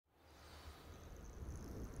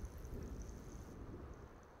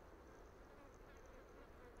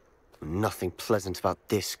nothing pleasant about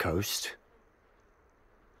this coast.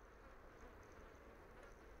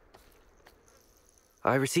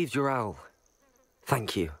 I received your owl.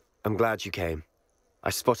 Thank you. I'm glad you came.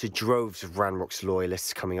 I spotted droves of Ranrock's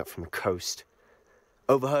loyalists coming up from the coast.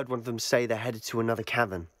 Overheard one of them say they're headed to another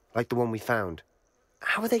cavern, like the one we found.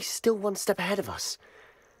 How are they still one step ahead of us?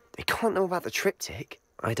 They can't know about the triptych.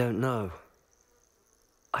 I don't know.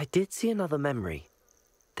 I did see another memory.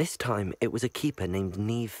 This time, it was a keeper named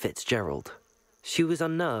Neve Fitzgerald. She was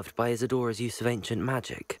unnerved by Isidora's use of ancient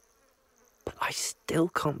magic. But I still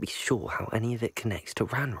can't be sure how any of it connects to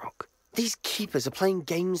Ranrock. These keepers are playing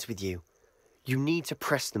games with you. You need to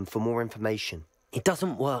press them for more information. It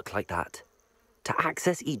doesn't work like that. To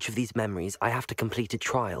access each of these memories, I have to complete a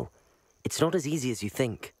trial. It's not as easy as you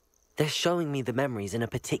think. They're showing me the memories in a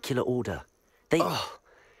particular order.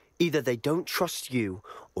 Either they don't trust you,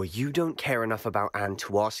 or you don't care enough about Anne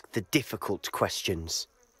to ask the difficult questions.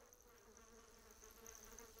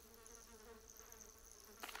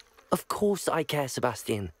 Of course I care,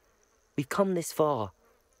 Sebastian. We've come this far.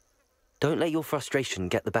 Don't let your frustration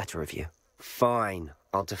get the better of you. Fine.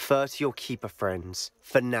 I'll defer to your keeper friends,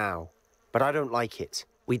 for now. But I don't like it.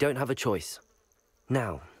 We don't have a choice.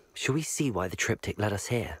 Now, shall we see why the triptych led us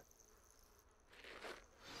here?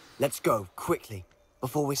 Let's go, quickly,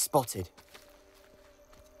 before we're spotted.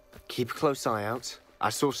 Keep a close eye out. I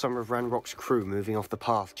saw some of Ranrock's crew moving off the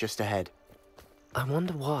path just ahead. I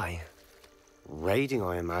wonder why. Raiding,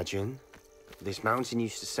 I imagine. This mountain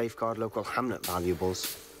used to safeguard local hamlet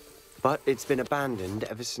valuables. But it's been abandoned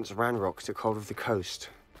ever since Ranrock took hold of the coast.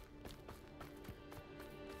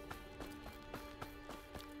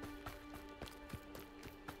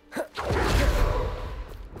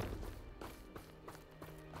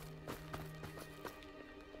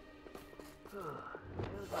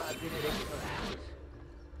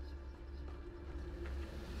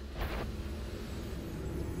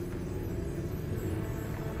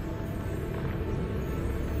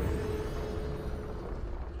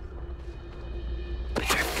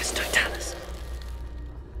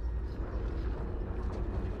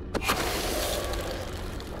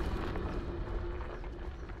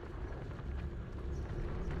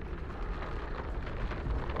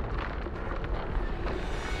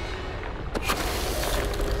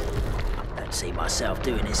 See myself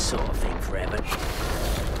doing this sort of thing forever.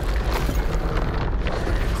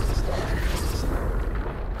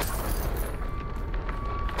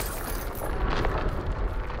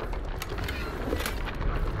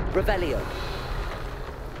 Revelio.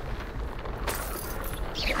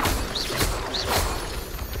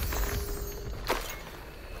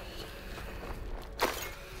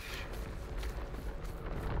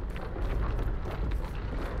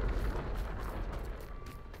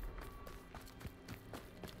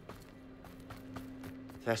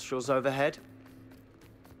 Thestrals overhead.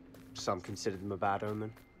 Some consider them a bad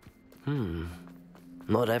omen.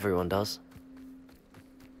 Not everyone does.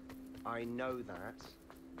 I know that.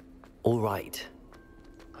 All right.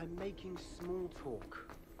 I'm making small talk.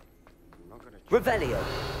 I'm not gonna... Revelio.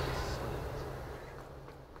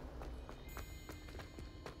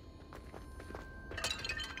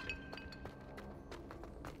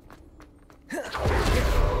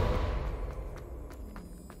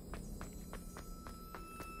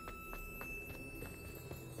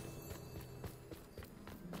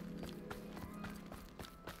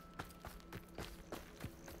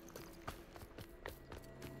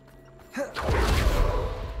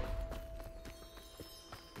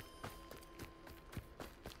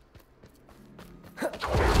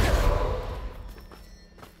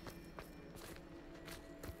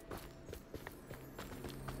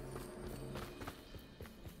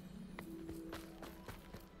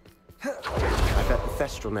 I bet the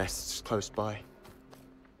Thestral nest's close by.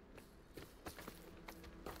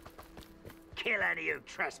 Kill any who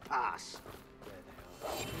trespass.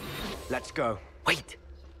 Let's go. Wait.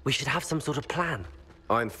 We should have some sort of plan.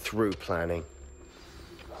 I'm through planning.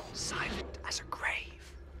 Silent as a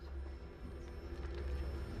grave.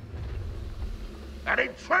 An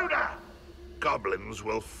intruder! Goblins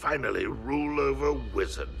will finally rule over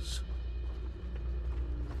wizards.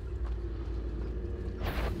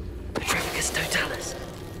 Petrificus Totalis.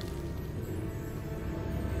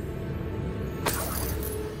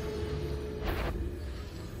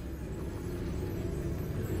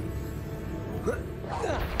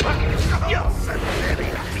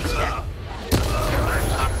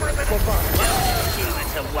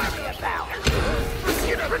 To worry about.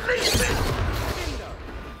 Release me!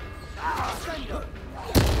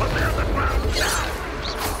 Put me on the ground!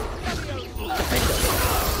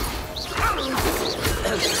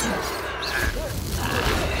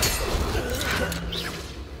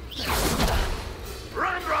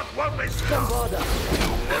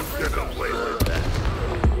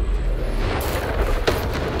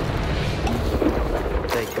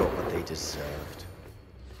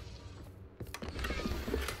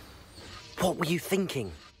 were you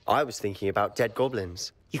thinking? I was thinking about dead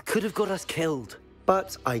goblins. You could have got us killed.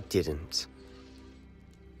 But I didn't.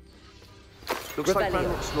 Looks like Revelio.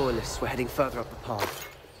 Ranrock's loyalists were heading further up the path.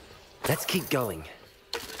 Let's keep going.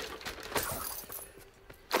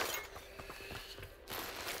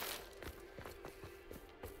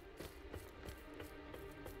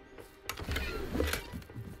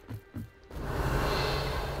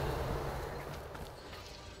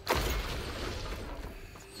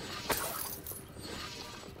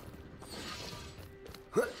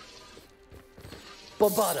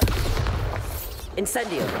 Bombarda.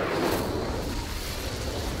 Incendio.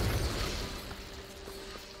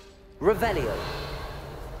 Revelio.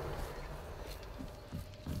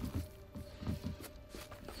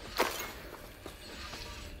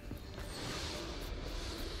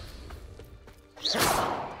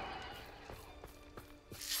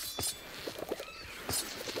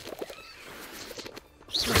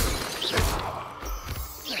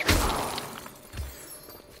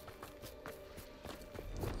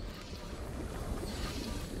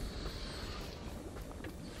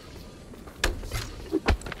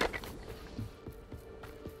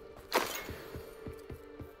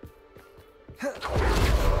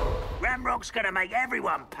 Ramrock's gonna make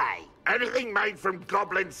everyone pay. Anything made from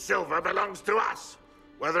goblin silver belongs to us.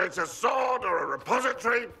 Whether it's a sword or a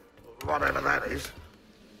repository, whatever that is.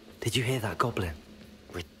 Did you hear that, Goblin?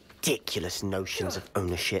 Ridiculous notions of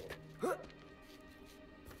ownership.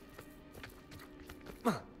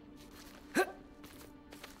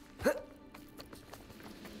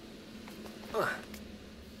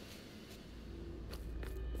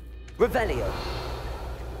 Revelio.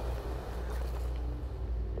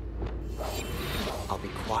 I'll be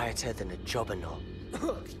quieter than a jobberknoll.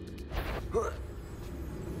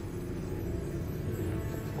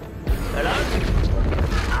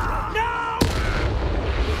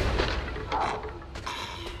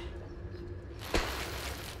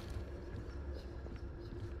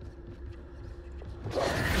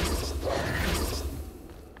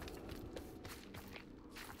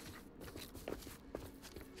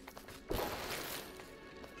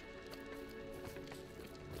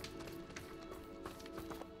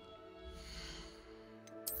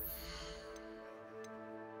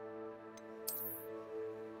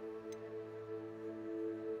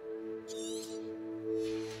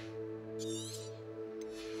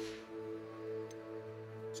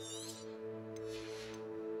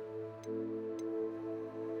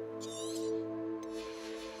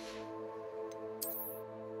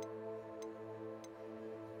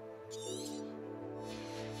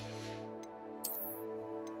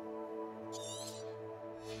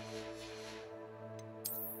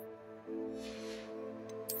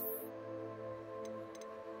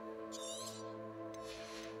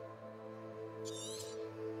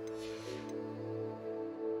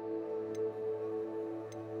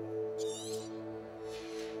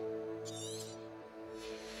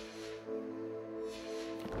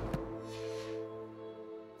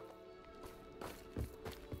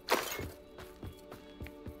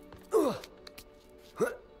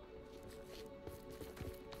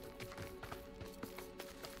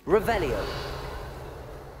 Revelio.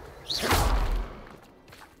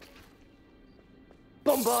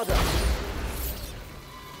 Bombarda.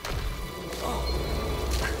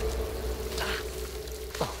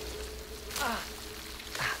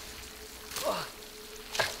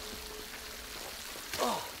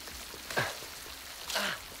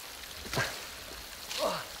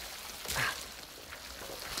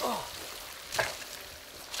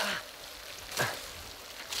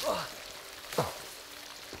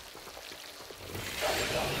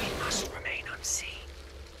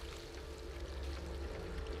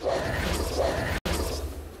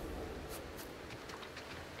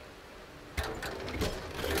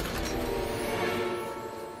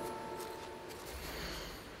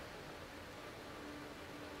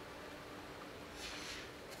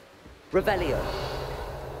 Revelio.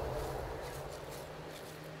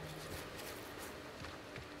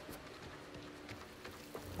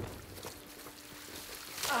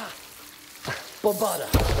 Bombarda.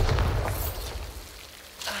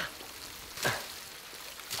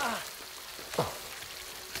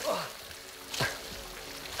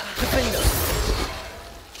 Defender.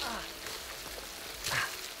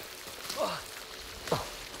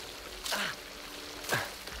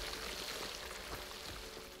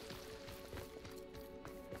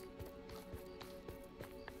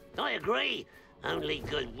 I agree. Only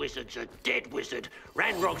good wizard's a dead wizard.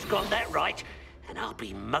 Ranrock's got that right, and I'll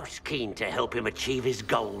be most keen to help him achieve his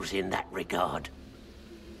goals in that regard.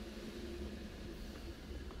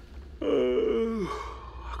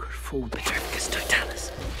 I could fool Petrificus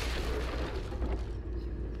Totalis.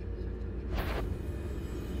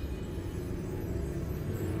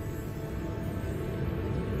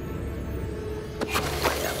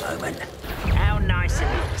 Wait a moment. How nice of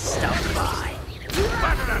you to stop by.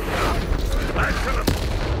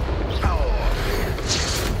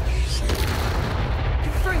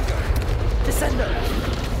 Descendo!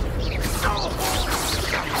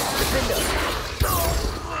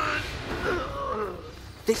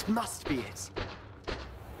 This must be it.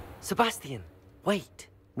 Sebastian, wait.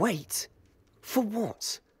 Wait. For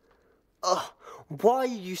what? Why are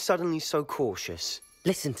you suddenly so cautious?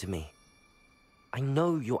 Listen to me. I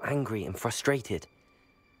know you're angry and frustrated,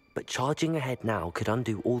 but charging ahead now could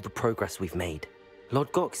undo all the progress we've made.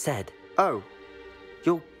 Lodgok said... Oh,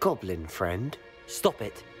 your goblin friend? Stop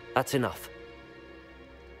it. That's enough.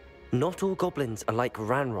 Not all goblins are like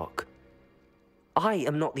Ranrock. I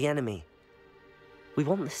am not the enemy. We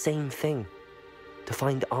want the same thing. To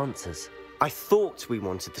find answers. I thought we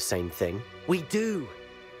wanted the same thing. We do.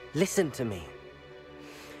 Listen to me.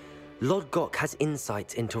 Lodgok has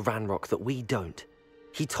insights into Ranrock that we don't.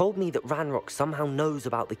 He told me that Ranrock somehow knows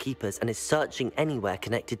about the Keepers and is searching anywhere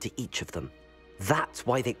connected to each of them. That's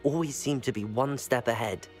why they always seem to be one step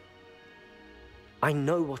ahead. I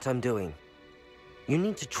know what I'm doing. You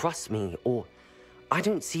need to trust me, or I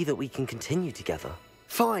don't see that we can continue together.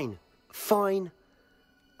 Fine. Fine.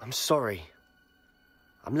 I'm sorry.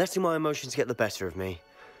 I'm letting my emotions get the better of me.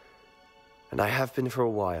 And I have been for a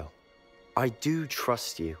while. I do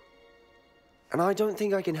trust you. And I don't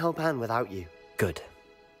think I can help Anne without you. Good.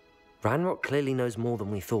 Ranrock clearly knows more than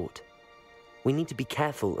we thought. We need to be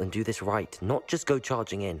careful and do this right, not just go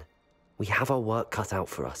charging in. We have our work cut out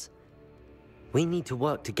for us. We need to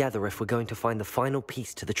work together if we're going to find the final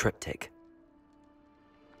piece to the triptych.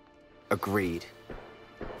 Agreed.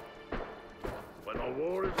 When our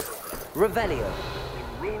war is over, Revelio.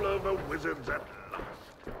 we'll rule over wizards at last.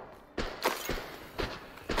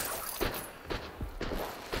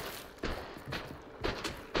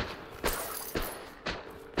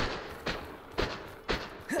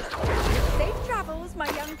 Safe travels, my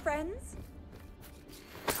young friends.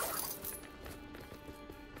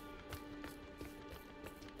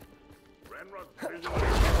 Ranrock's vision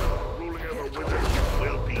of ruling over wizards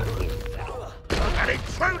will be an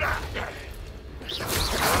intruder!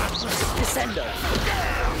 Descendo.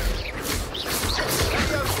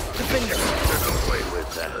 Defender. Get away with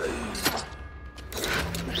that.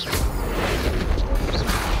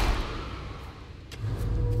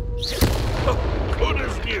 Oh, good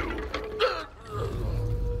as new.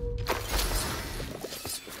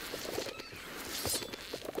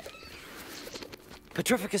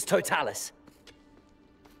 Petrificus Totalis.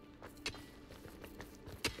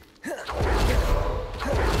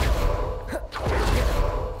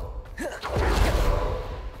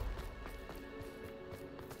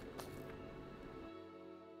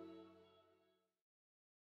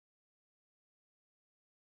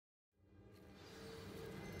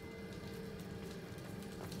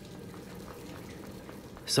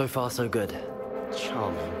 So far, so good.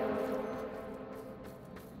 Charming.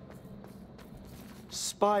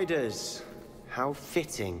 Spiders. How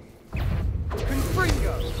fitting.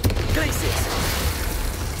 Confringo! Glacis!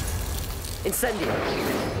 Incendio!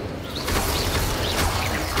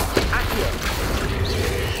 Accio!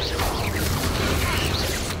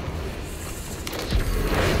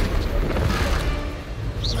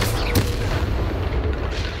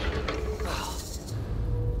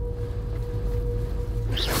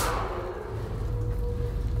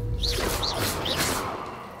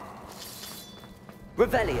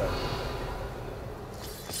 Revelio!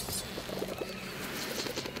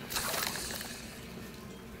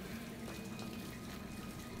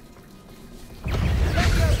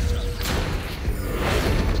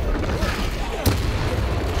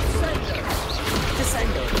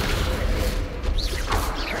 Descendo!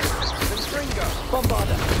 Confringo!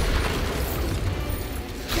 Bombarda!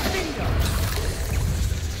 Confringo!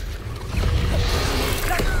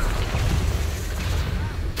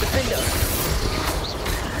 Defendo!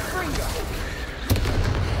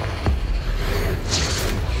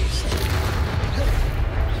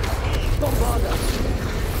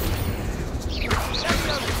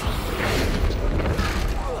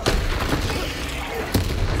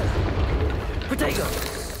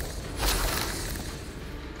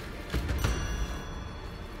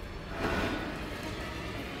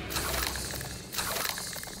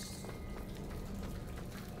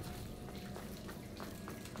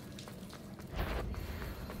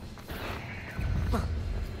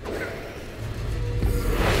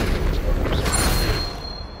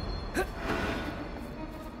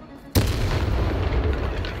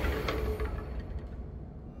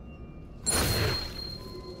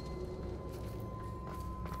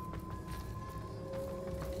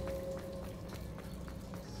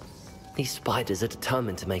 These spiders are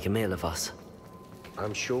determined to make a meal of us.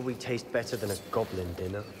 I'm sure we taste better than a goblin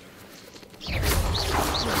dinner. Potato!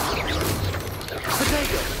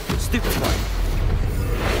 Stupefy!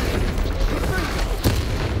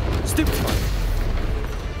 Stupefy!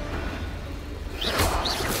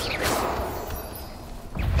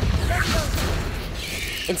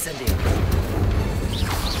 Incendio!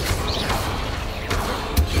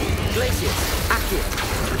 Glacius! Accio!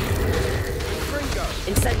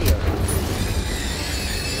 Incendio!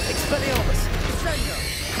 Expelliarmus! Incendio!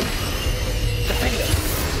 Defender!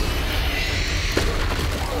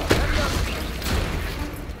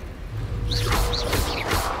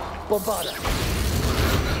 Bombarda!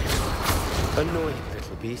 Annoying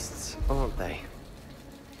little beasts, aren't they?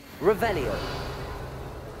 Revelio!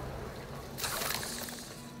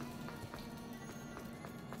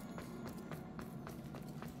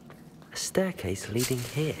 A staircase leading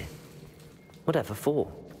here? Whatever for?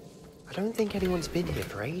 I don't think anyone's been here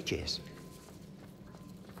for ages.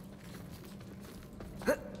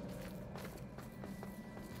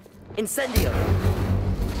 Incendio!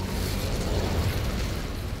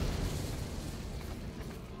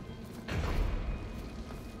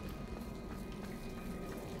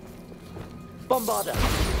 Bombarda!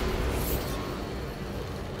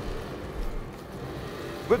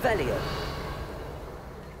 Revelio!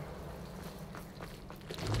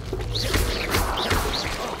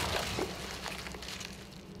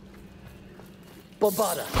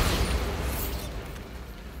 Bombarda!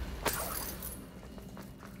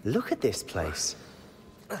 Look at this place.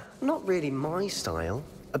 Not really my style.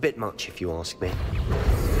 A bit much, if you ask me.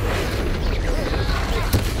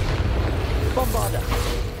 Bombarda!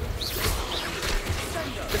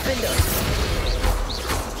 Defender!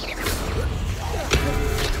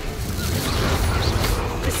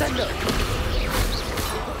 Descender!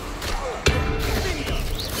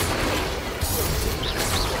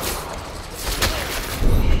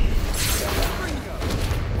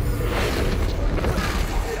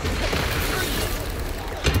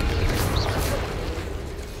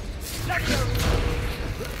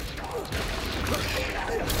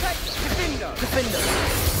 Defender!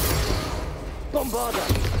 Bombarda!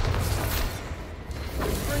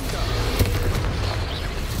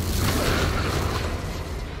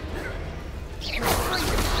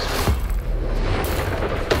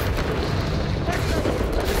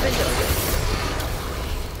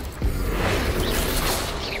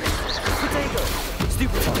 Potato!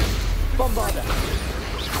 Stupefy! Bombarda!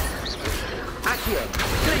 Accio!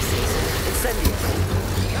 Glacius! Incendio!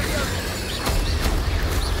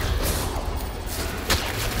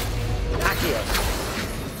 Accio!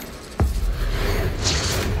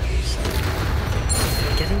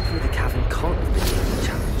 Getting through the cavern can't have been the only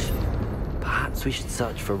challenge. Perhaps we should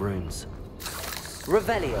search for runes.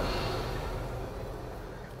 Revelio!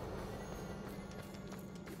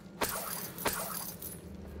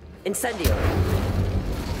 Incendio!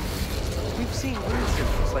 We've seen rune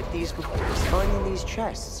symbols like these before. Is finding these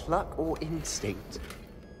chests luck or instinct?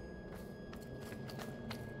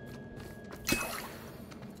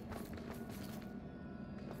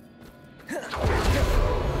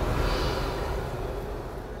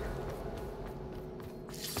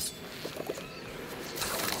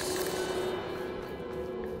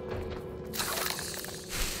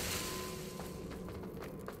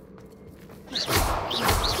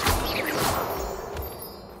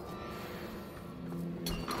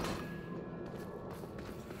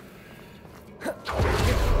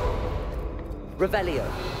 Revelio!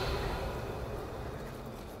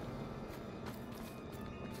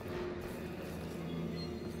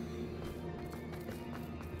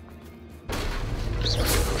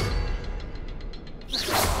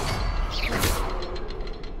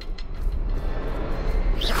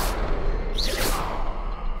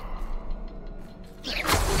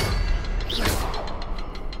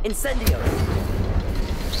 Incendio!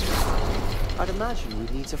 I'd imagine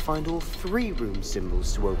we'd need to find all 3 rune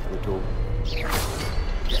symbols to open the door.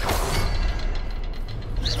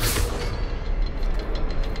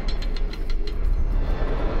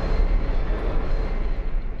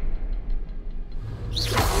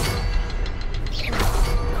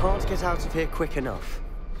 Can't get out of here quick enough.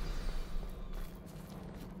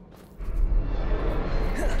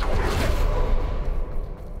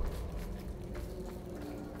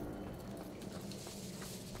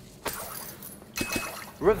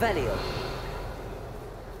 Revelio!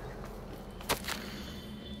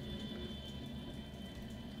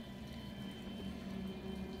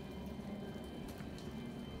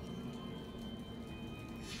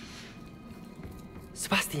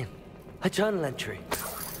 Sebastian, a journal entry.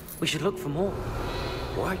 We should look for more.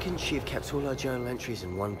 Why couldn't she have kept all her journal entries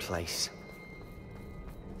in one place?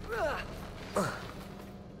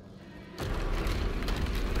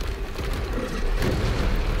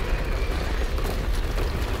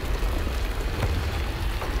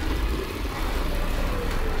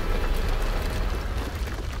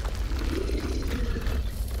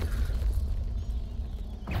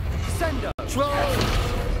 Sendo! Troll!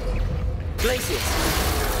 Glacius!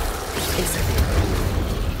 Incendio!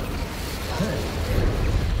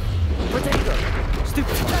 Potato!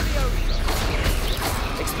 Stupid! Leviosa!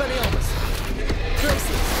 Expelliarmus!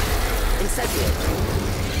 Glacius! Incendio!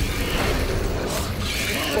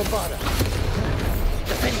 Bombarda!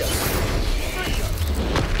 Defendo!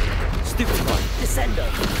 Stupid one! Descendo!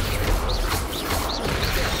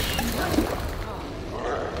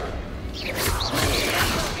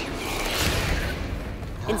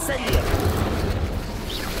 Incendio!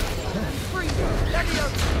 Fringo!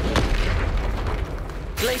 Leviosa!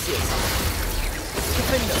 Glacius!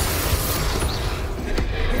 Defendo!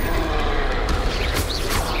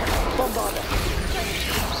 Bombarda!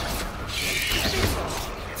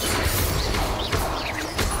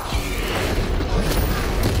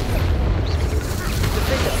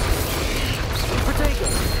 Defendo! Protego!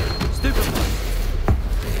 Stupid!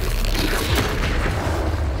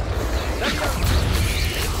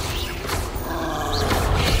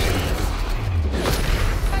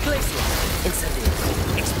 Glacius! Incendio!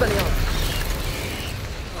 Expelliarmus!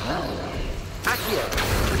 Accio!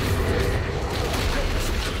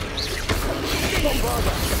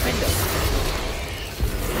 Bombarda! Defendo!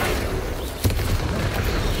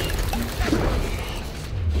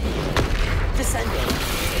 Descendo!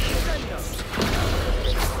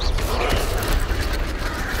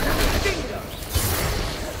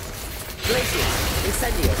 Glacius!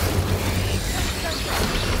 Incendio!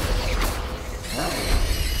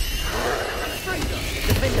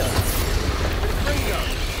 Defendo!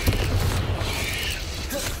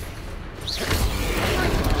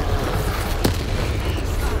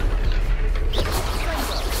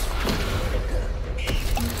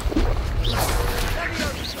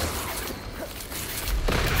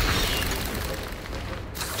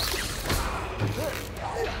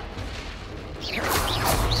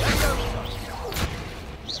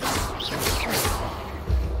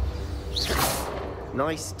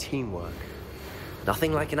 Nice teamwork.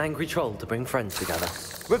 Nothing like an angry troll to bring friends together.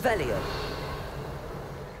 Revelio!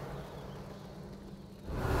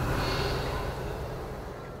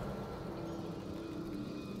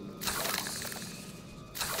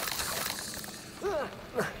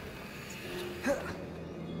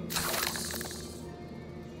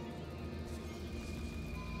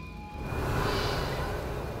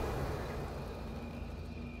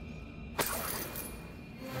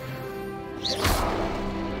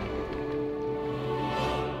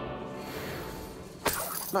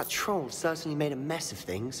 That troll certainly made a mess of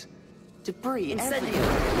things. Debris Incendio!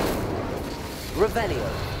 everywhere. Revelio!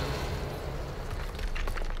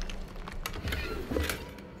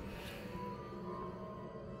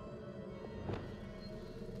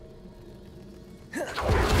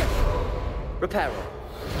 Reparo!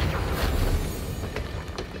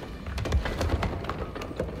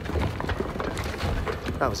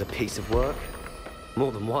 That was a piece of work.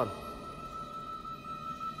 More than one.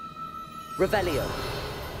 Revelio!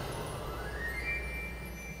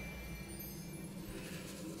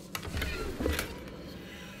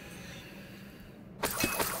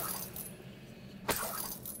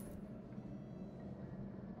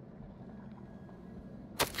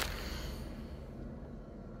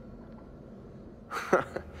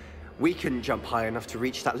 We couldn't jump high enough to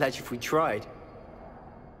reach that ledge if we tried.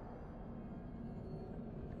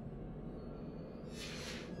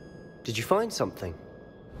 Did you find something?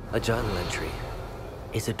 A journal entry.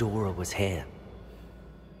 Isidora was here.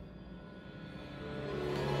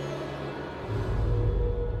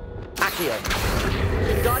 Accio!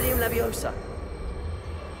 Wingardium Leviosa!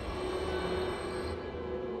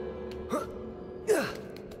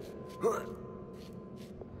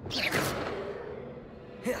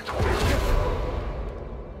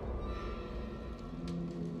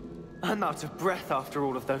 I'm out of breath after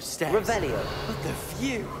all of those stairs. Revelio! But the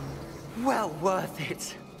view! Well worth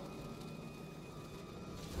it.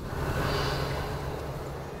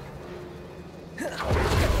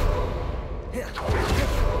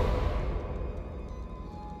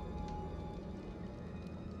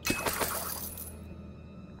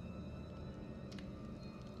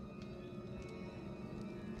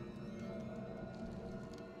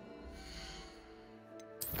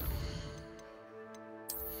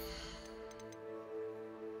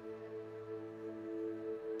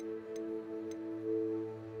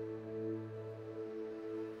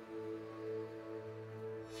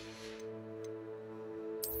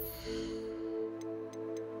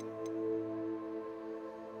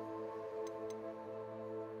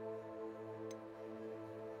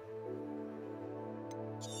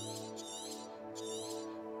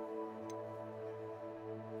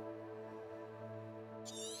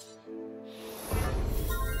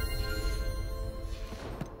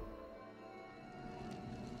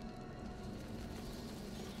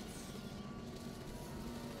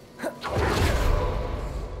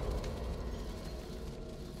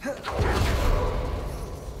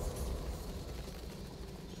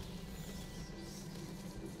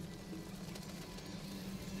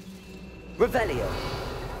 Revelio.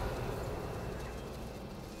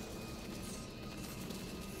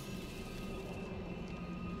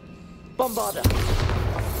 Bombarda.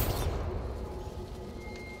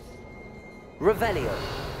 Revelio.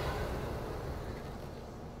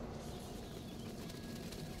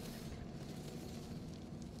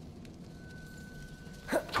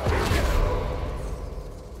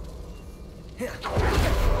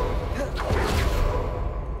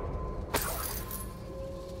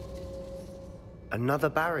 Another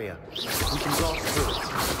barrier. We can blast through it.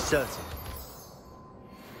 Certain.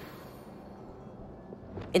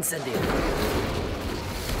 Incendio.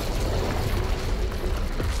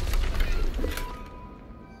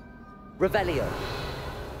 Revelio.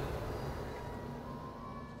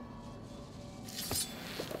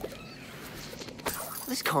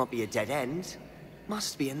 This can't be a dead end.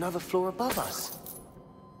 Must be another floor above us.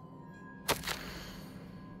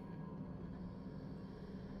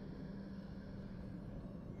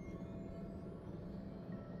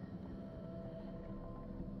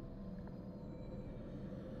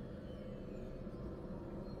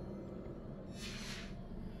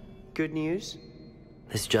 Good news?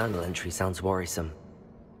 This journal entry sounds worrisome.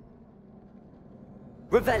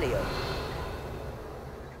 Revelio.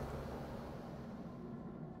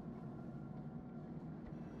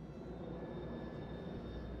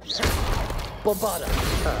 Bombarda.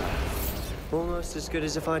 Almost as good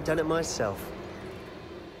as if I'd done it myself.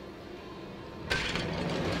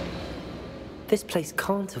 This place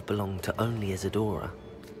can't have belonged to only Isidora.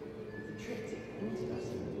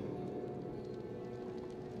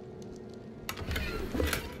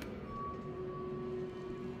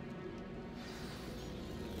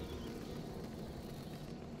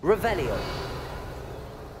 Revelio.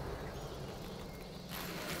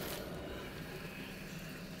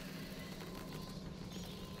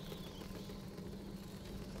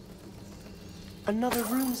 Another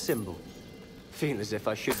rune symbol. Feel as if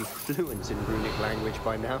I should be fluent in runic language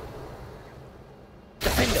by now.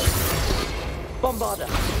 Defendo. Bombarda.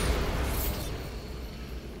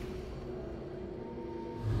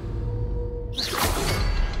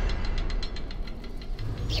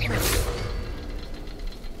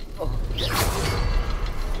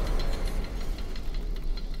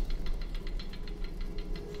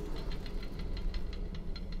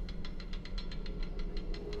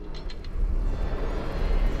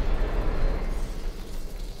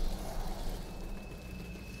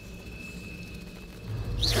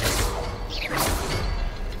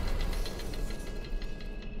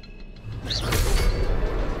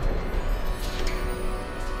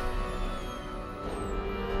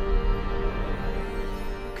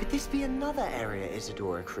 Another area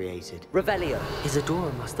Isidora created. Revelio.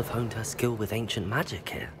 Isidora must have honed her skill with ancient magic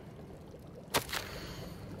here.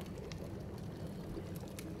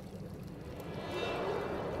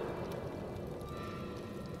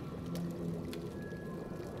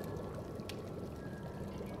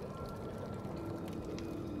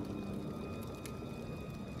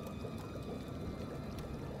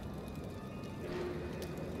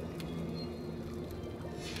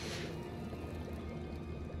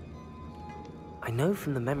 I know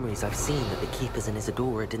from the memories I've seen that the Keepers and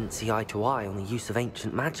Isidora didn't see eye to eye on the use of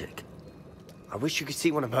ancient magic. I wish you could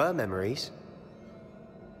see one of her memories.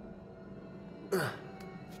 The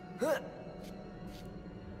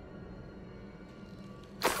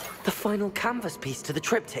final canvas piece to the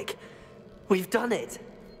triptych. We've done it!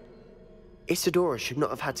 Isidora should not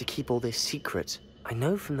have had to keep all this secret. I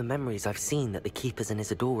know from the memories I've seen that the Keepers and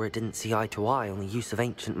Isidora didn't see eye to eye on the use of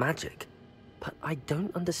ancient magic. But I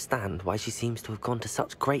don't understand why she seems to have gone to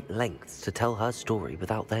such great lengths to tell her story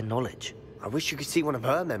without their knowledge. I wish you could see one of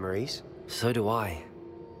her memories. So do I.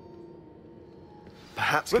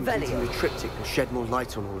 Perhaps completing the triptych will shed more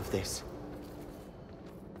light on all of this.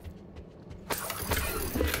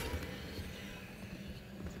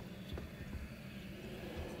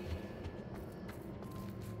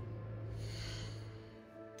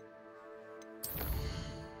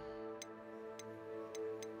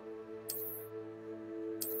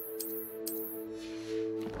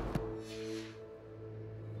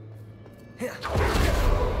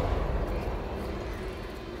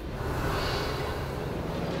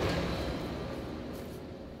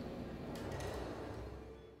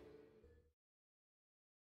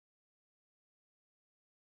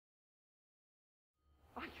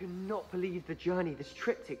 I cannot believe the journey this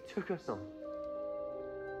triptych took us on.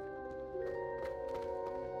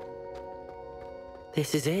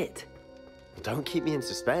 This is it. Don't keep me in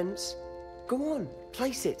suspense. Go on,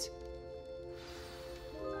 place it.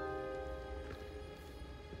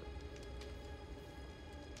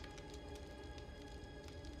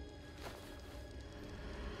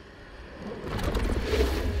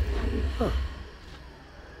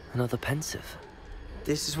 Another Pensieve.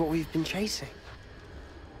 This is what we've been chasing.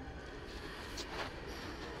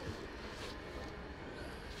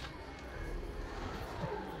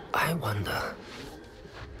 I wonder...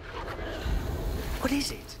 What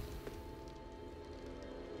is it?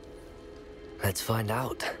 Let's find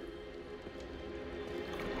out.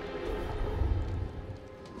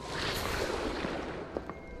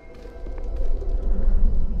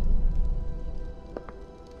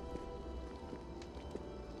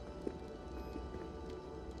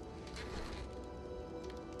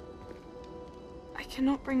 I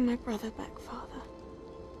cannot bring my brother back, Father.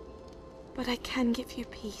 But I can give you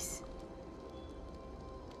peace.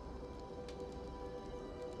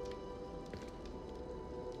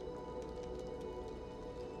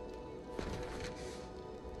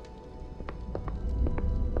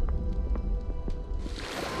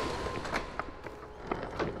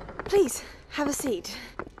 Please, have a seat.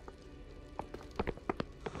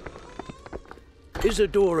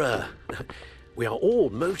 Isidora, we are all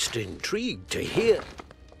most intrigued to hear.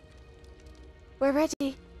 We're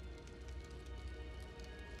ready.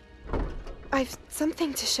 I've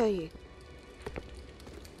something to show you.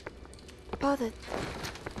 Father,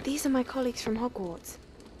 these are my colleagues from Hogwarts.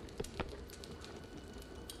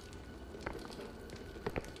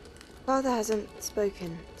 Father hasn't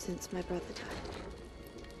spoken since my brother died.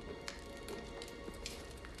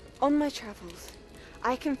 On my travels,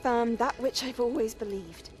 I confirmed that which I've always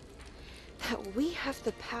believed. That we have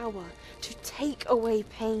the power to take away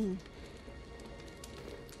pain.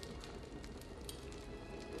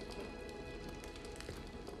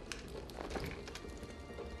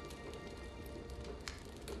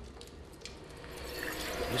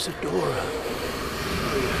 Isidora.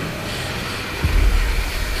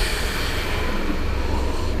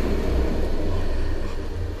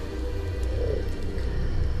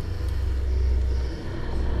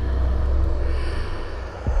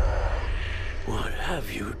 What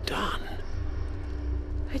have you done?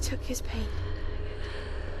 I took his pain.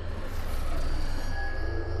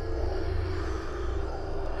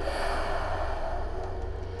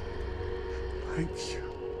 Thank you.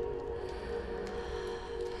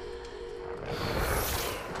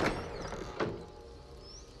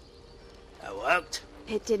 That worked?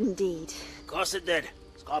 It did indeed. Of course it did.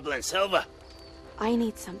 It's goblin silver. I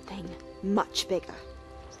need something much bigger.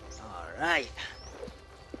 All right.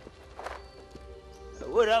 It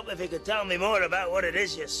would help if you could tell me more about what it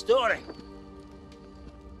is you're storing.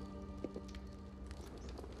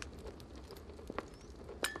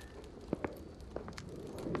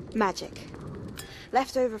 Magic.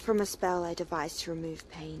 Left over from a spell I devised to remove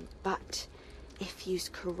pain, but if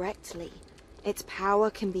used correctly, its power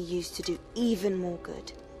can be used to do even more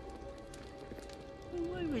good.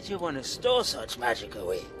 Why would you want to store such magic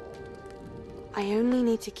away? I only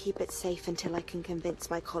need to keep it safe until I can convince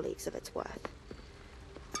my colleagues of its worth.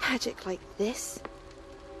 Magic like this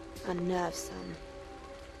unnerves some.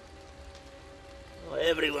 Well,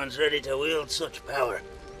 everyone's ready to wield such power.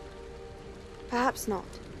 Perhaps not.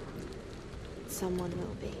 Someone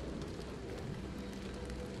will be.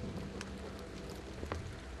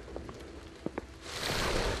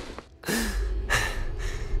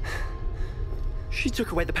 She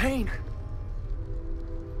took away the pain.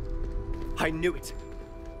 I knew it.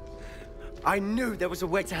 I knew there was a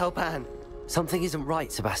way to help Anne. Something isn't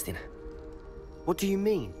right, Sebastian. What do you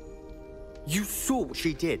mean? You saw what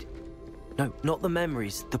she did. No, not the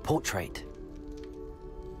memories, the portrait.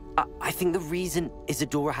 I think the reason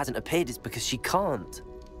Isidora hasn't appeared is because she can't.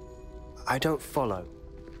 I don't follow.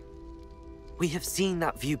 We have seen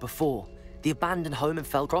that view before. The abandoned home in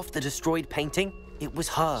Feldcroft, the destroyed painting. It was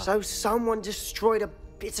her. So someone destroyed a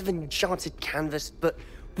bit of enchanted canvas, but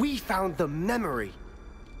we found the memory.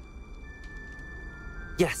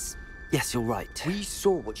 Yes, you're right. We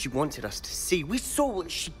saw what she wanted us to see. We saw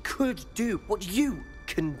what she could do, what you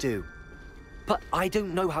can do. But I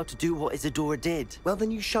don't know how to do what Isidora did. Well,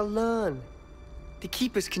 then you shall learn. The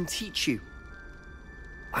Keepers can teach you.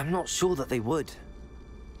 I'm not sure that they would.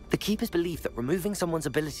 The Keepers believe that removing someone's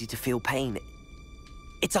ability to feel pain,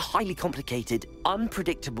 it's a highly complicated,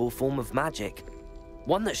 unpredictable form of magic.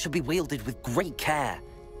 One that should be wielded with great care.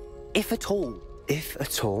 If at all. If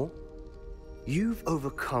at all? You've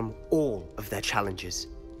overcome all of their challenges.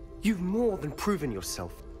 You've more than proven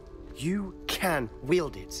yourself. You can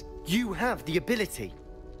wield it. You have the ability.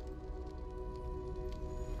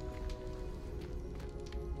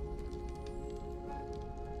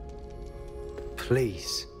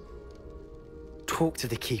 Please, talk to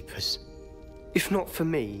the Keepers. If not for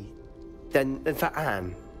me, then for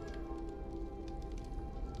Anne.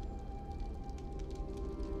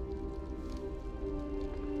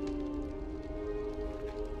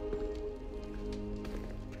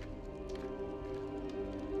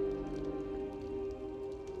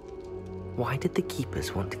 Why did the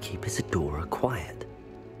Keepers want to keep Isidora quiet?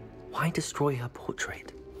 Why destroy her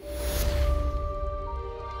portrait?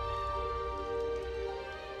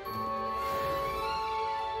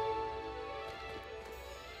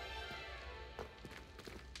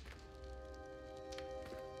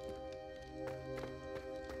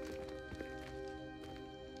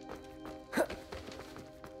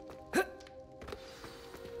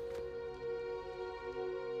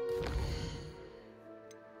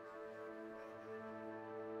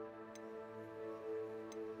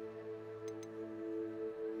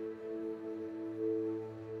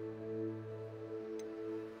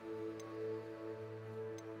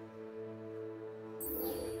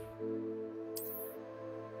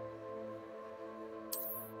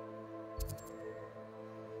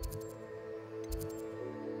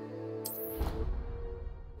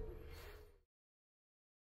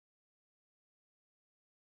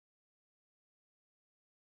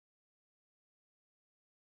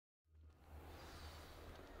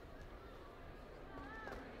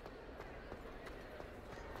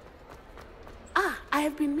 I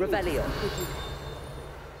have been meaning Revelio.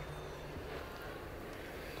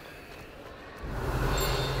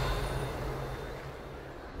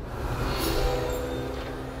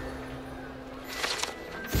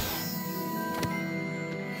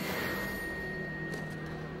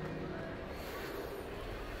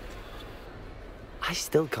 I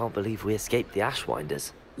still can't believe we escaped the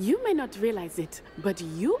Ashwinders. You may not realize it, but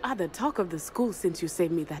you are the talk of the school since you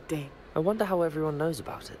saved me that day. I wonder how everyone knows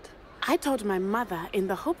about it. I told my mother in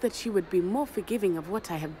the hope that she would be more forgiving of what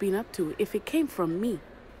I have been up to if it came from me.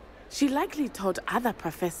 She likely told other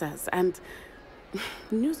professors, and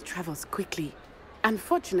news travels quickly.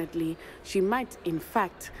 Unfortunately, she might, in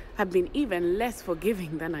fact, have been even less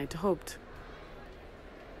forgiving than I'd hoped.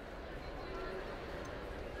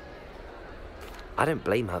 I don't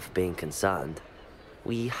blame her for being concerned.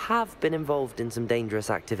 We have been involved in some dangerous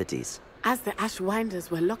activities. As the Ashwinders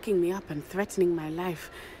were locking me up and threatening my life,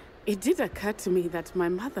 it did occur to me that my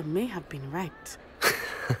mother may have been right.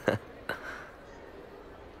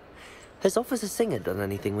 Has Officer Singer done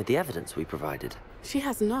anything with the evidence we provided? She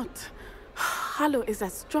has not. Harlow is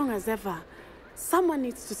as strong as ever. Someone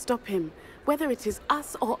needs to stop him, whether it is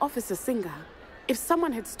us or Officer Singer. If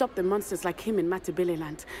someone had stopped the monsters like him in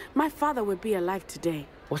Matabeleland, my father would be alive today.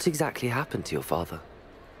 What exactly happened to your father?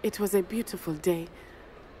 It was a beautiful day.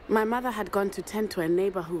 My mother had gone to tend to a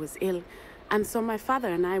neighbor who was ill, and so my father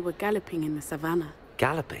and I were galloping in the savannah.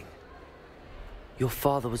 Galloping? Your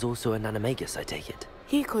father was also an animagus, I take it?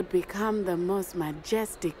 He could become the most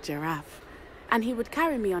majestic giraffe, and he would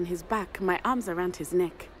carry me on his back, my arms around his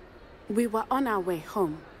neck. We were on our way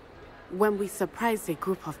home when we surprised a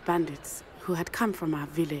group of bandits who had come from our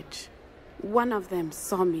village. One of them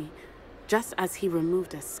saw me just as he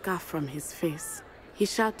removed a scarf from his face. He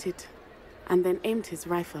shouted and then aimed his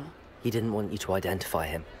rifle. He didn't want you to identify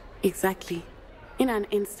him. Exactly. In an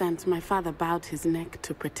instant, my father bowed his neck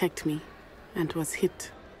to protect me and was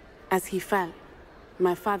hit. As he fell,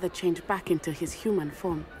 my father changed back into his human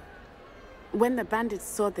form. When the bandits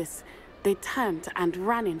saw this, they turned and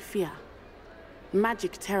ran in fear.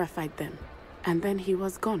 Magic terrified them, and then he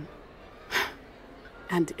was gone.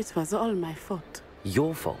 And it was all my fault.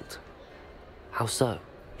 Your fault? How so?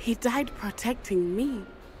 He died protecting me.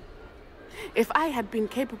 If I had been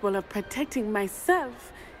capable of protecting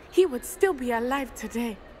myself, he would still be alive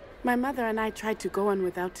today. My mother and I tried to go on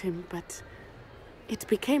without him, but it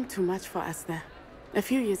became too much for us there. A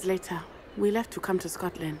few years later, we left to come to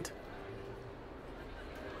Scotland.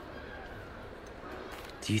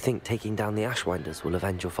 Do you think taking down the Ashwinders will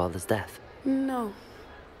avenge your father's death? No.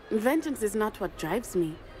 Vengeance is not what drives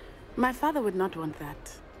me. My father would not want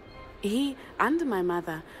that. He and my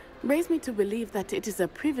mother raised me to believe that it is a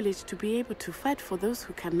privilege to be able to fight for those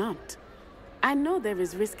who cannot. I know there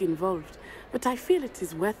is risk involved, but I feel it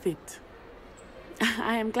is worth it.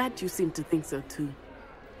 I am glad you seem to think so too.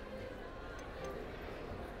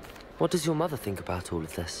 What does your mother think about all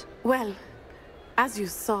of this? Well, as you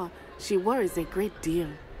saw, she worries a great deal.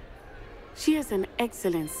 She is an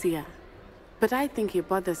excellent seer, but I think it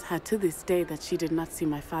bothers her to this day that she did not see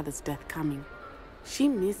my father's death coming. She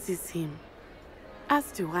misses him,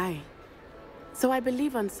 as do I. So I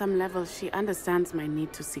believe on some level she understands my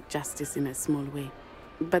need to seek justice in a small way.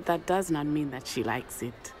 But that does not mean that she likes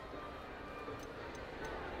it.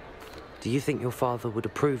 Do you think your father would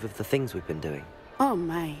approve of the things we've been doing? Oh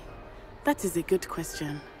my, that is a good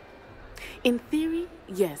question. In theory,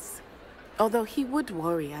 yes. Although he would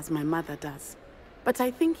worry as my mother does. But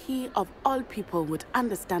I think he, of all people, would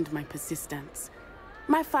understand my persistence.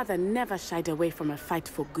 My father never shied away from a fight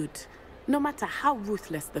for good, no matter how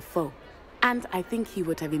ruthless the foe. And I think he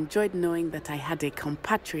would have enjoyed knowing that I had a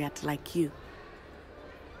compatriot like you.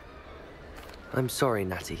 I'm sorry,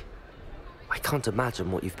 Natty. I can't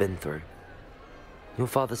imagine what you've been through. Your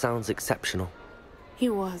father sounds exceptional. He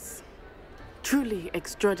was. Truly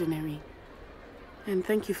extraordinary. And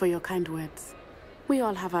thank you for your kind words. We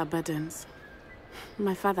all have our burdens.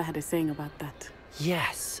 My father had a saying about that.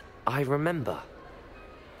 Yes, I remember.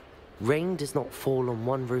 Rain does not fall on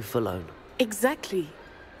one roof alone. Exactly.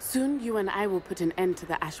 Soon you and I will put an end to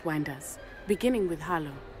the Ashwinders, beginning with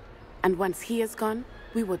Harlow. And once he is gone,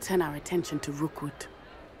 we will turn our attention to Rookwood.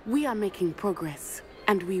 We are making progress,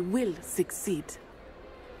 and we will succeed.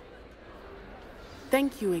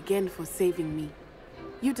 Thank you again for saving me.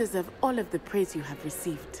 You deserve all of the praise you have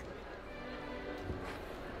received.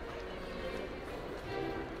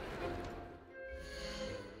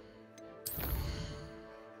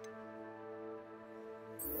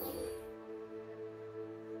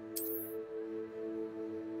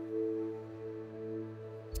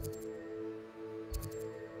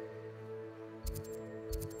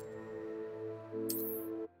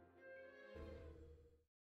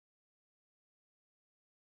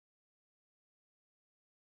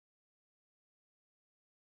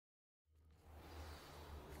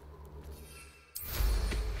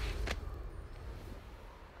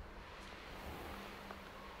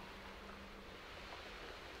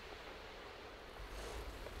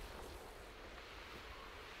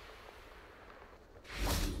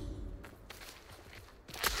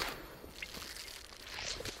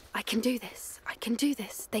 I can do this. I can do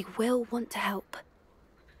this. They will want to help.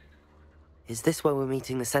 Is this where we're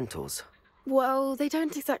meeting the centaurs? Well, they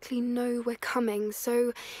don't exactly know we're coming,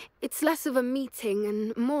 so it's less of a meeting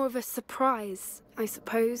and more of a surprise, I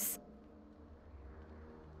suppose.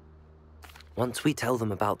 Once we tell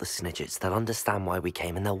them about the Snidgets, they'll understand why we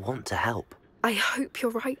came and they'll want to help. I hope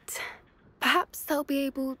you're right. Perhaps they'll be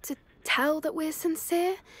able to tell that we're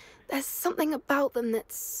sincere. There's something about them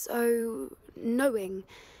that's so knowing.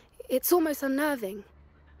 It's almost unnerving.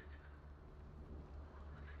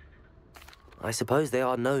 I suppose they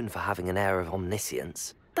are known for having an air of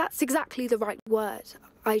omniscience. That's exactly the right word.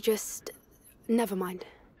 I just... never mind.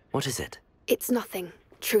 What is it? It's nothing,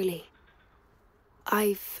 truly.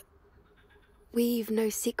 We've no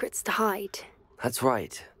secrets to hide. That's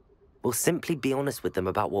right. We'll simply be honest with them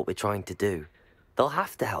about what we're trying to do. They'll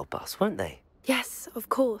have to help us, won't they? Yes, of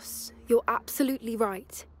course. You're absolutely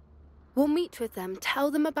right. We'll meet with them,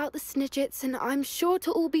 tell them about the Snidgets, and I'm sure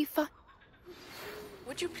to all be fine.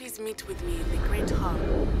 Would you please meet with me in the Great Hall?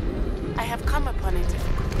 I have come upon a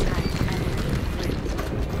difficult time, and I need a friend.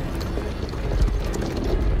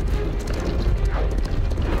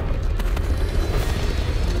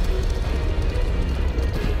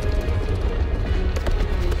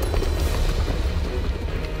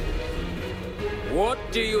 What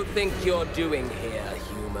do you think you're doing here,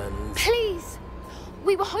 humans? Please!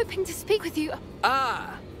 We were hoping to speak with you.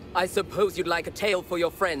 Ah! I suppose you'd like a tale for your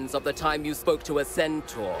friends of the time you spoke to a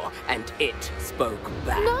centaur, and it spoke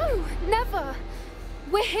back. No, never.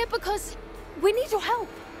 We're here because we need your help.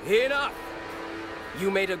 Enough! You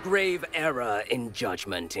made a grave error in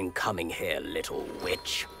judgment in coming here, little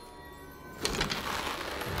witch.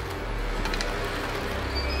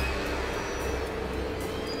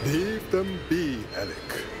 Leave them be,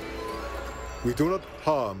 Alec. We do not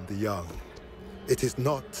harm the young. It is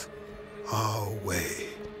not our way.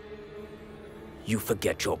 You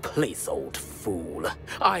forget your place, old fool.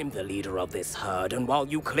 I'm the leader of this herd, and while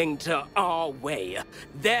you cling to our way,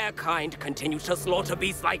 their kind continues to slaughter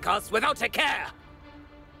beasts like us without a care!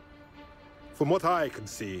 From what I can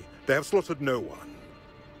see, they have slaughtered no one.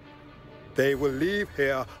 They will leave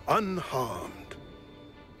here unharmed.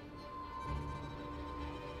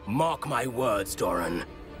 Mark my words, Doran.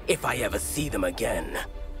 If I ever see them again,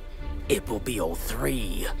 it will be all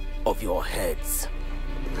 3 of your heads.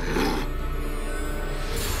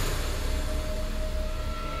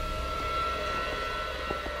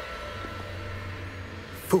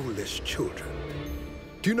 Foolish children.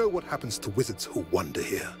 Do you know what happens to wizards who wander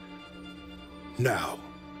here? Now,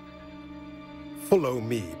 follow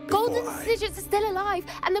me before Golden Snidgets are still alive,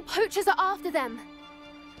 and the poachers are after them.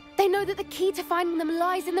 They know that the key to finding them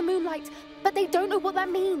lies in the moonlight, but they don't know what that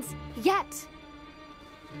means, yet.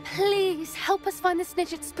 Please, help us find the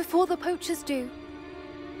Snidgets before the poachers do.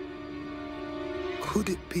 Could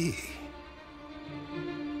it be?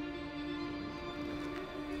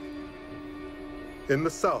 In the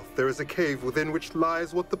south, there is a cave within which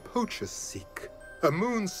lies what the poachers seek. A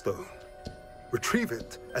moonstone. Retrieve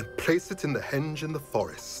it and place it in the henge in the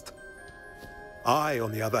forest. I,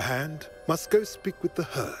 on the other hand, must go speak with the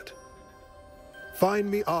herd.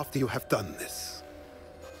 Find me after you have done this.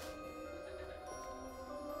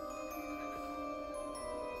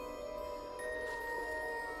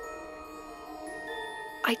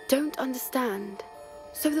 I don't understand.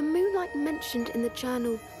 So the moonlight mentioned in the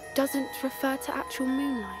journal doesn't refer to actual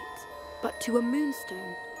moonlight, but to a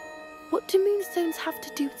moonstone. What do moonstones have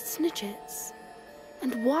to do with snidgets?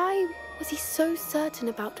 And why was he so certain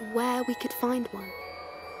about where we could find one?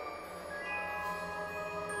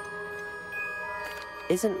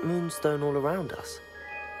 Isn't moonstone all around us?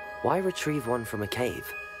 Why retrieve one from a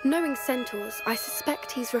cave? Knowing centaurs, I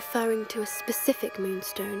suspect he's referring to a specific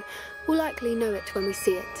moonstone. We'll likely know it when we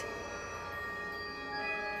see it.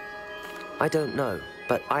 I don't know,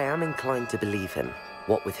 but I am inclined to believe him,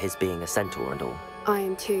 what with his being a centaur and all. I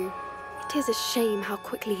am too. It is a shame how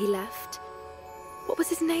quickly he left. What was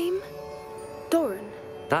his name? Doran.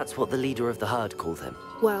 That's what the leader of the herd called him.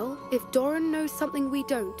 Well, if Doran knows something we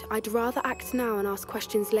don't, I'd rather act now and ask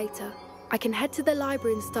questions later. I can head to the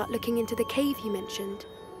library and start looking into the cave he mentioned.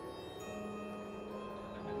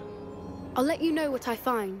 I'll let you know what I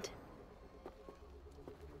find.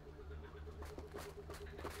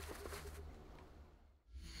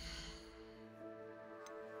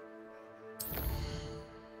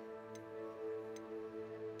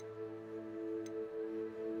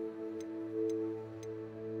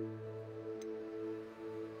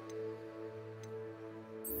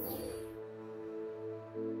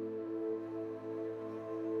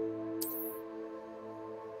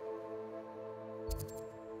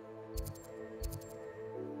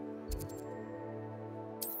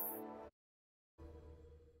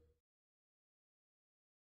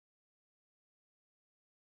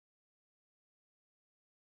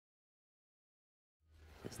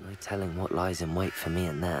 There's no telling what lies in wait for me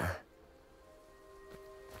in there.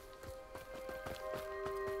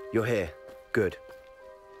 You're here. Good.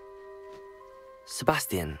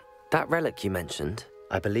 Sebastian, that relic you mentioned...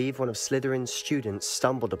 I believe one of Slytherin's students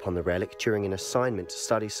stumbled upon the relic during an assignment to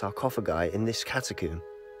study sarcophagi in this catacomb.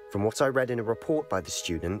 From what I read in a report by the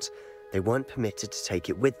student, they weren't permitted to take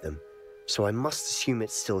it with them, so I must assume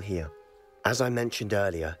it's still here. As I mentioned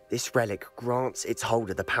earlier, this relic grants its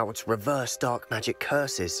holder the power to reverse dark magic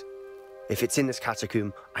curses. If it's in this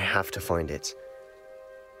catacomb, I have to find it.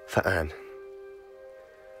 For Anne.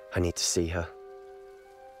 I need to see her.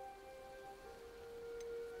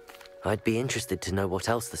 I'd be interested to know what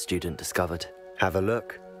else the student discovered. Have a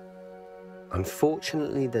look.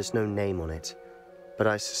 Unfortunately, there's no name on it, but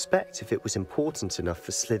I suspect if it was important enough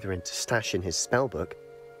for Slytherin to stash in his spellbook,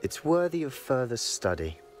 it's worthy of further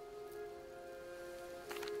study.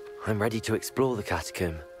 I'm ready to explore the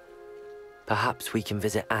catacomb. Perhaps we can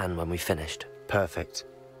visit Anne when we've finished. Perfect.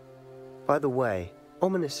 By the way,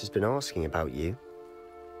 Ominous has been asking about you.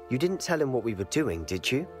 You didn't tell him what we were doing,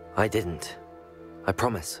 did you? I didn't. I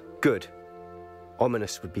promise. Good.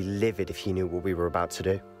 Ominous would be livid if he knew what we were about to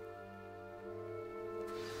do.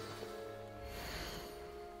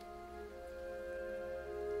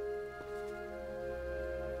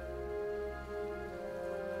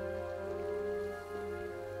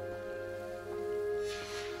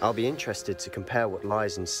 I'll be interested to compare what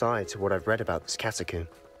lies inside to what I've read about this catacomb.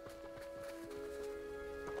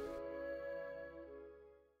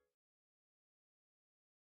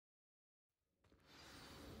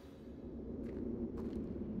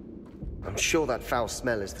 I'm sure that foul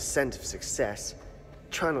smell is the scent of success.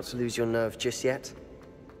 Try not to lose your nerve just yet.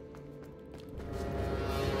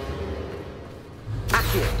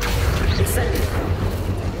 Accio! Incendio!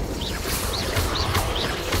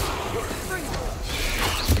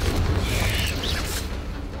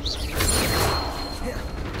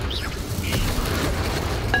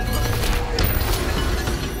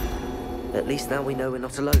 At least now we know we're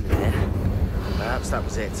not alone in here. Perhaps that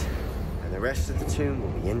was it. And the rest of the tomb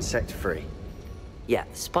will be insect-free. Yeah,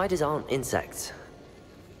 spiders aren't insects.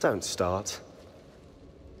 Don't start.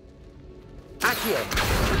 Accio!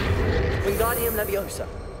 Wingardium Leviosa!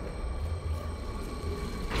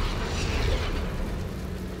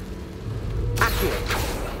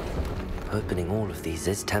 Accio! Opening all of these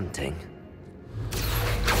is tempting.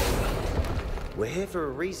 We're here for a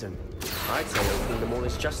reason. I'd say opening them all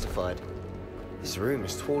is justified. This room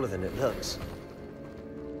is taller than it looks.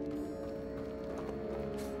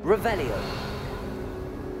 Revelio!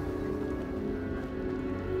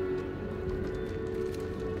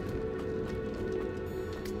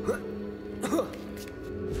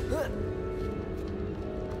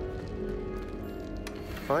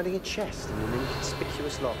 Finding a chest in an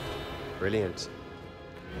inconspicuous loft. Brilliant.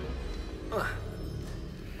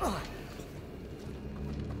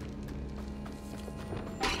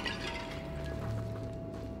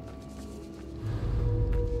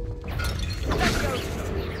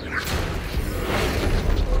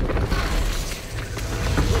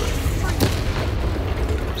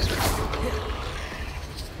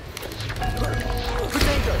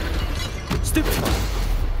 Stupefy!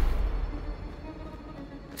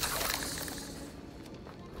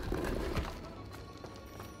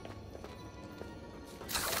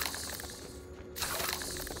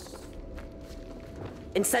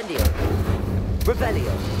 Incendio!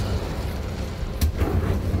 Revelio!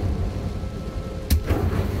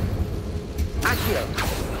 Accio!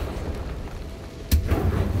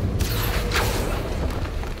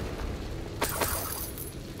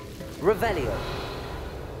 Revelio!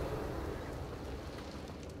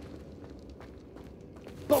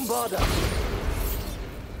 Bombarda!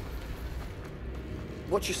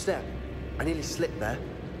 Watch your step. I nearly slipped there.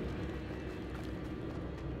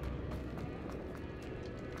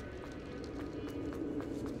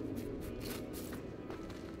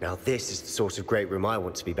 Now this is the sort of great room I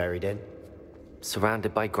want to be buried in.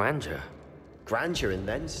 Surrounded by grandeur. Grandeur and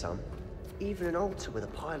then some. Even an altar with a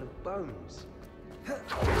pile of bones.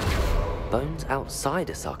 Bones outside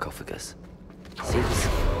a sarcophagus. Seems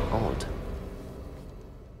odd.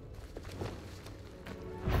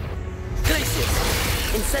 Glacius!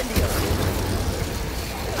 Incendio!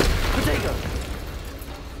 Protego!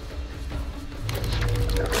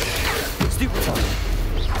 Stupefy!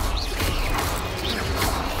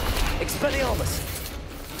 Expelliarmus!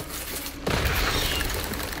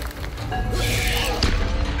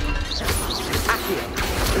 Accio!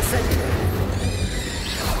 Incendio!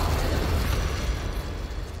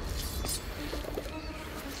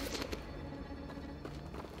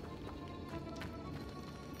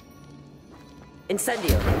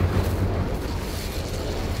 Incendio!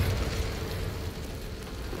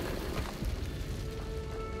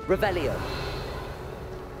 Revelio!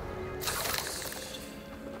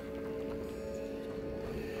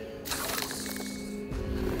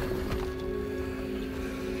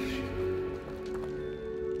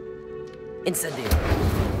 Incendio!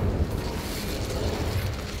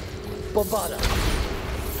 Bombarda!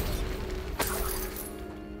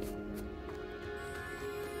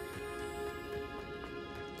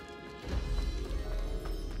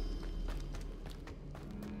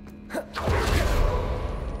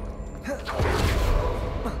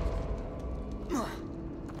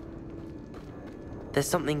 There's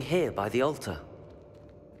something here by the altar.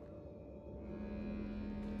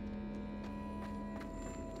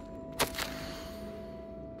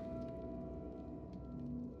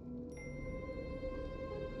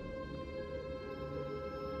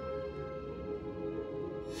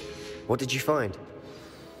 What did you find?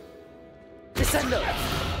 Descendo!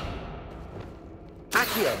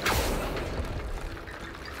 Accio!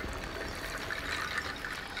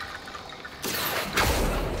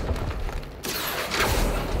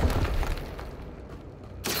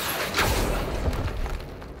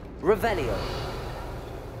 Revelio!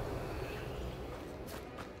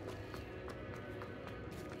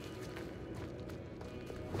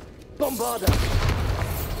 Bombarda!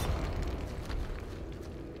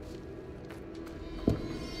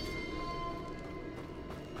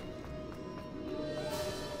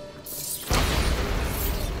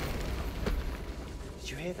 Did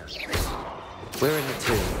you hear that? We're in the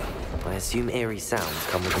tomb. I assume eerie sounds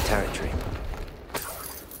come with the territory.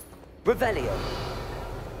 Revelio!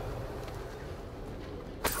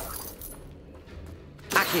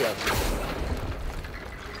 Accio!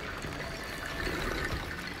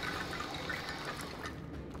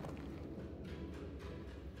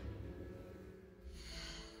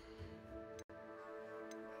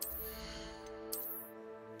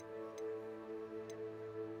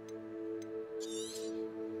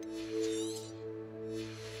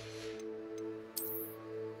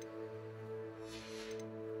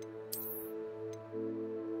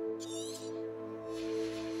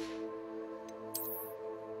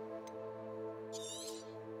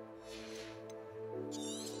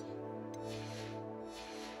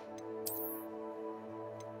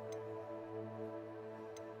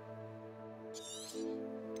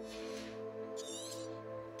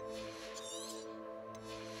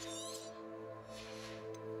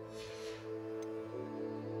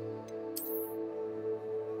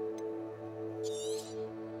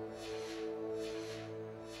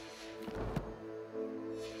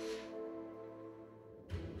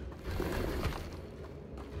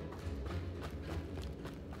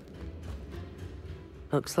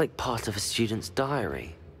 Looks like part of a student's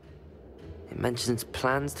diary. It mentions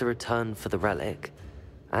plans to return for the relic,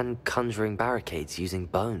 and conjuring barricades using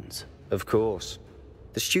bones. Of course.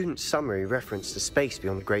 The student's summary referenced a space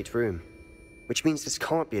beyond the Great Room, which means this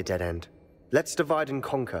can't be a dead end. Let's divide and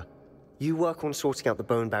conquer. You work on sorting out the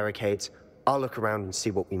bone barricades, I'll look around and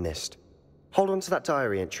see what we missed. Hold on to that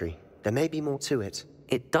diary entry. There may be more to it.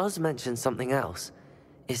 It does mention something else.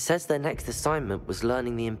 It says their next assignment was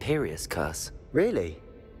learning the Imperious Curse. Really?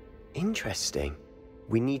 Interesting.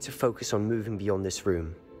 We need to focus on moving beyond this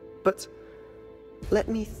room. But let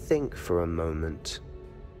me think for a moment.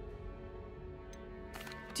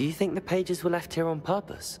 Do you think the pages were left here on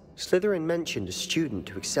purpose? Slytherin mentioned a student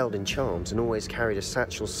who excelled in charms and always carried a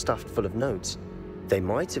satchel stuffed full of notes. They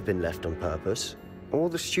might have been left on purpose, or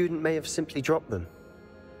the student may have simply dropped them.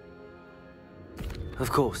 Of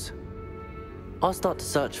course. I'll start to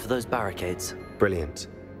search for those barricades. Brilliant.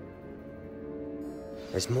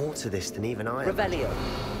 There's more to this than even I imagined. Revelio.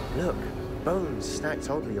 Look, bones stacked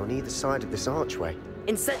oddly on either side of this archway.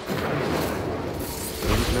 Leave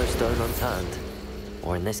no stone unturned.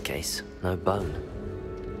 Or in this case, no bone.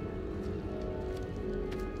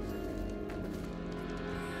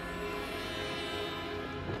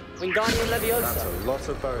 Wingardium Leviosa. That's a lot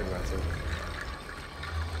of bone rattle.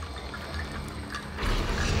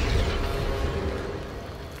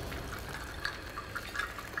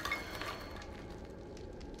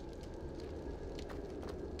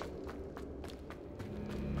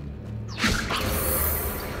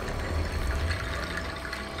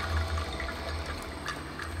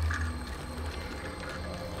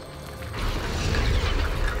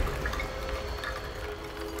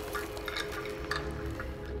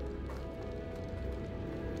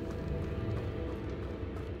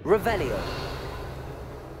 Revelio.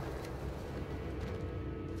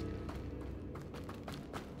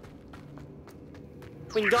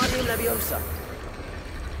 Wingardium Leviosa.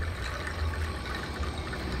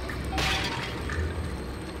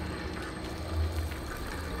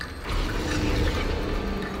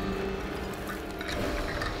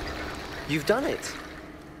 You've done it.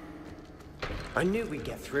 I knew we'd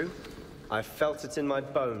get through. I felt it in my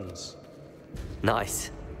bones.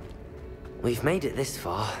 Nice. We've made it this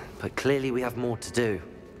far, but clearly we have more to do.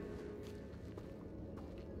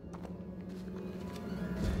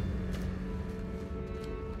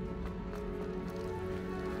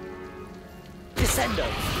 Descendo!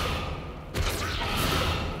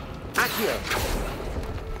 Accio!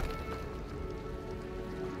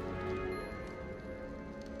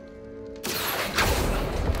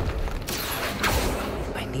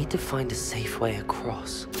 I need to find a safe way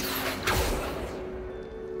across.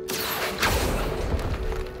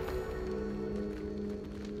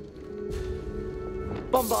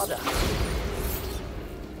 Bombarda!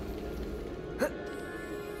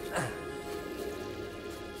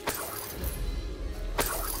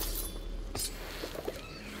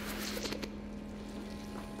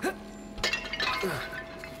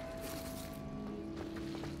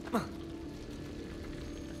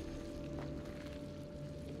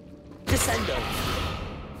 Descendo!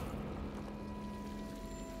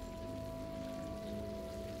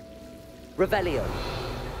 Revelio!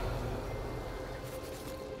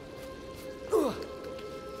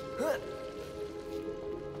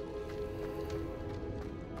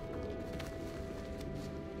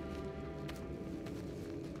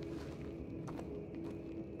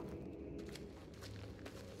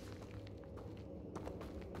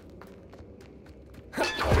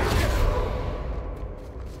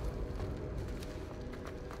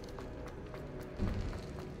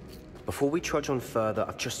 Before we trudge on further,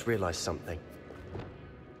 I've just realized something.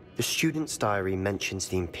 The student's diary mentions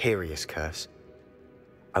the Imperious Curse.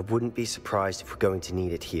 I wouldn't be surprised if we're going to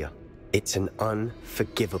need it here. It's an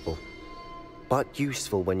unforgivable, but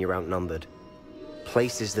useful when you're outnumbered.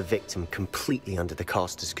 Places the victim completely under the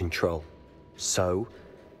caster's control. So,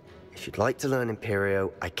 if you'd like to learn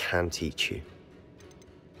Imperio, I can teach you.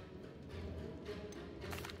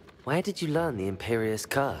 Where did you learn the Imperious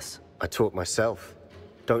Curse? I taught myself.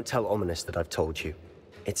 Don't tell Ominous that I've told you.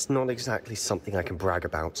 It's not exactly something I can brag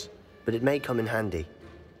about, but it may come in handy.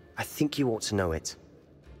 I think you ought to know it.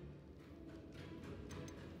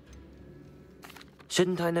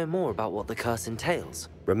 Shouldn't I know more about what the curse entails?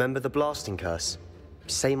 Remember the blasting curse?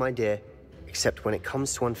 Same idea, except when it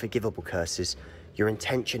comes to unforgivable curses, your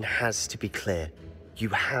intention has to be clear. You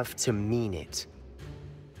have to mean it.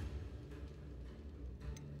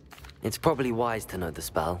 It's probably wise to know the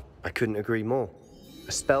spell. I couldn't agree more.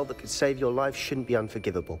 A spell that could save your life shouldn't be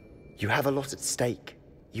unforgivable. You have a lot at stake.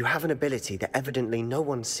 You have an ability that evidently no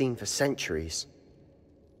one's seen for centuries.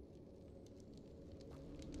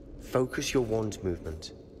 Focus your wand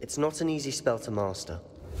movement. It's not an easy spell to master.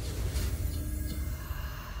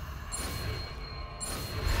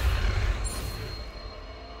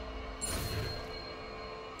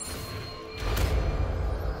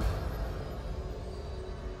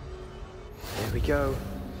 There we go.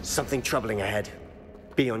 Something troubling ahead.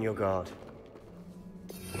 Be on your guard.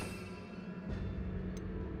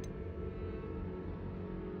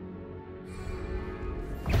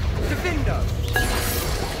 Defendo!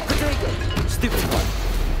 Potato! Stupid one!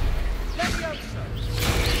 Leviosa!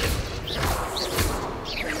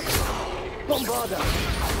 Bombarda!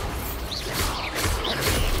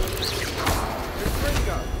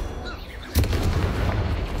 Defringo!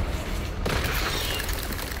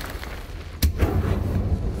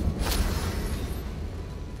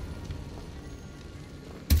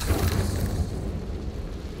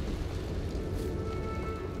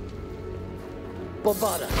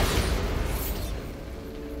 Bombarda!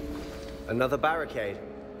 Another barricade.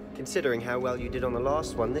 Considering how well you did on the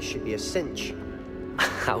last one, this should be a cinch.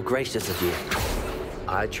 How gracious of you.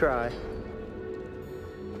 I try.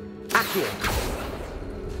 Accio!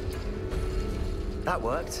 That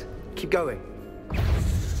worked. Keep going.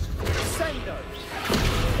 Sendo!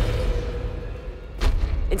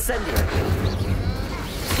 Incendio!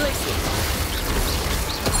 Glacius!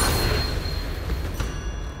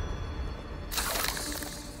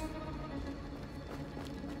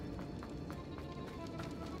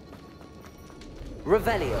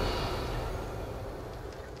 Revelio.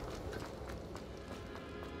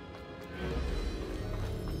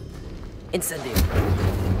 Incendio.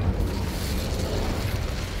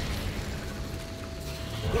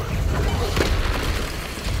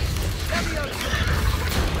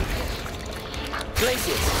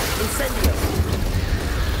 Glacius. Incendio.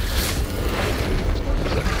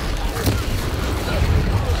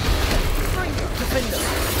 Defender.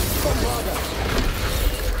 Bombarda.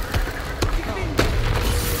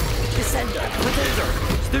 Descender. Potato.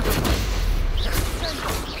 Stupid.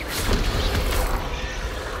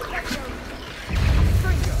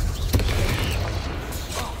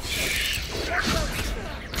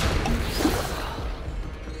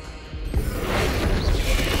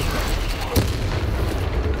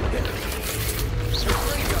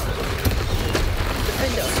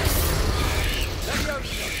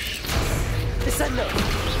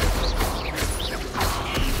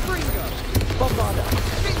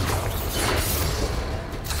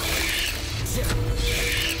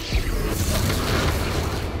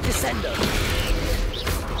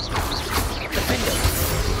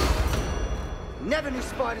 Never knew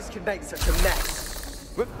spiders could make such a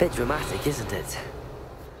mess. Bit dramatic, isn't it?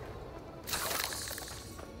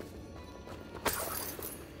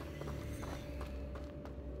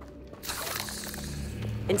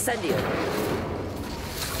 Incendio.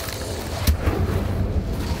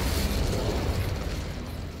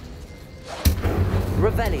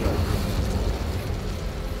 Revelio.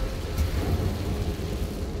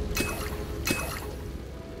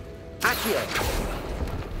 Accio.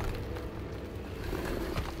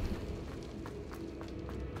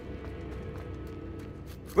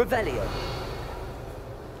 Revelio.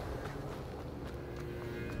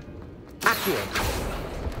 Accio.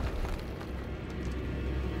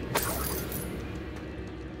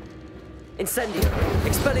 Incendio.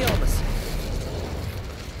 Expelliarmus.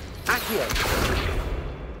 Accio.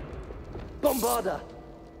 Bombarda.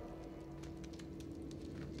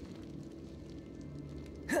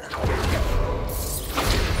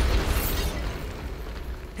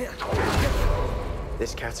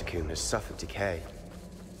 This catacomb has suffered decay,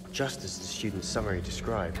 just as the student's summary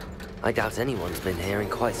described. I doubt anyone's been here in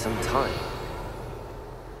quite some time.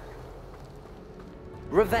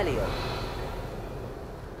 Revelio.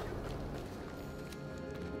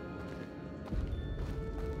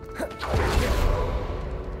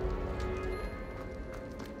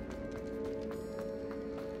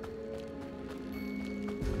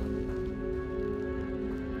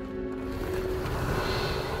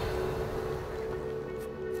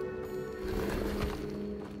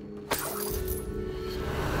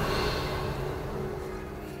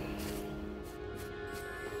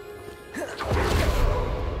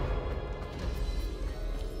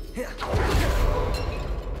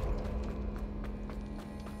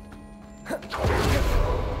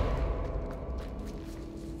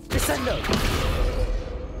 Descendo!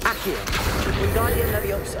 Accio! Wingardium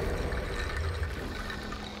Leviosa!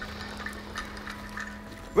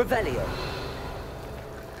 Revelio!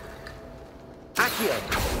 Accio!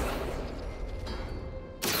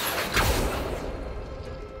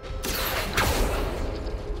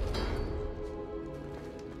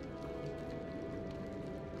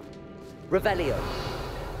 Revelio!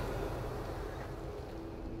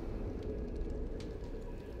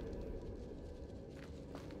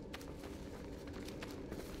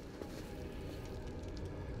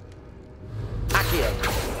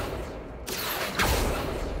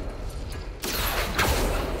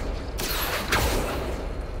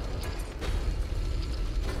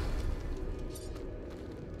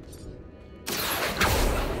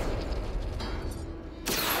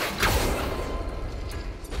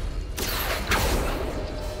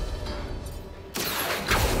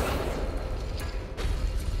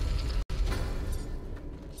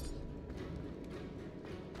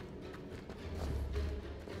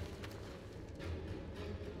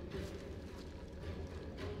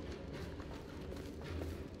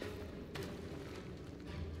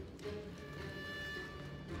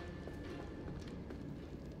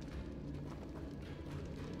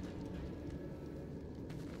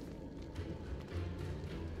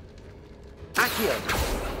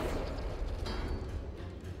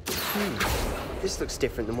 This looks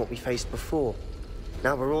different than what we faced before.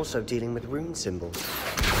 Now we're also dealing with rune symbols.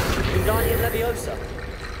 Wingardium Leviosa.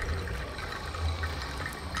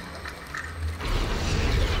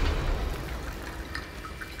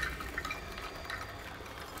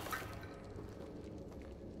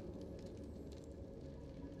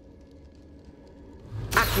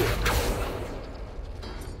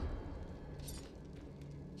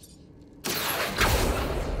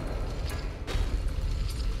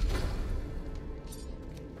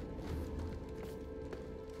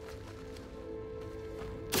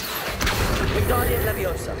 Wingardium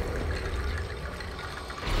Leviosa.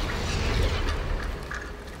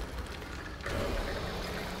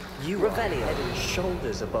 You are head and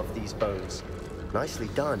shoulders above these bones. Nicely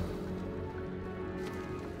done.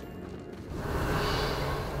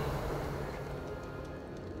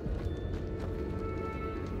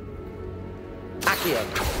 Accio.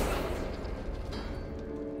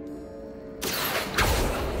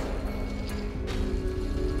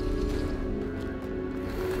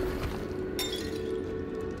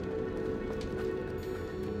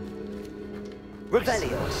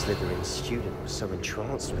 Revelio. A Slytherin student was so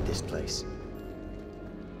entranced with this place.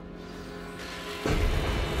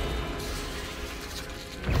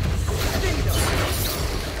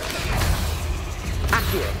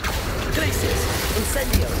 Accio. Glacius.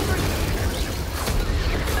 Incendio.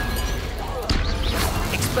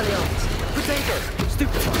 Expelliarmus. Potato.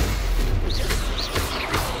 Stupefy.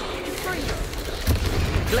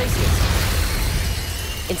 Glacius.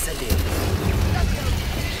 Incendio.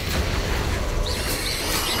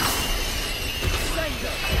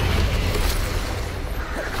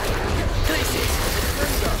 Glacius.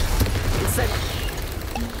 Incendio.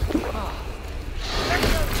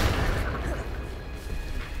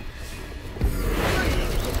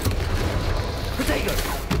 Potato.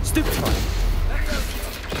 Stupefy.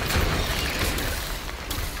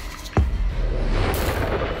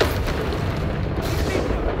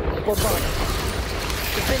 Bombard.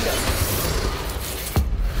 Defender.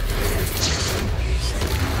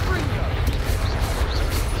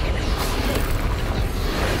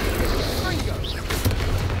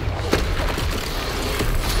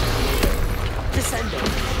 Descender.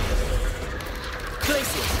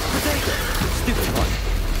 Glacius. Potato. Stupefy.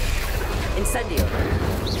 Incendio.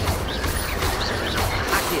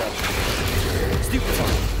 Accio. Stupefy.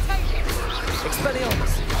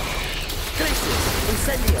 Expelliarmus. Glacius.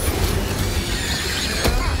 Incendio.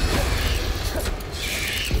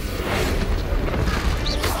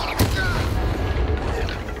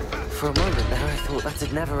 For a moment there, I thought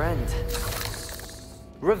that'd never end.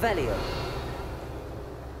 Revelio.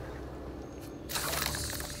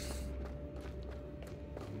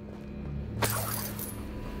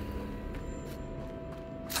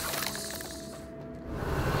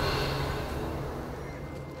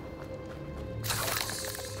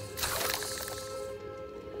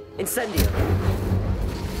 Incendio.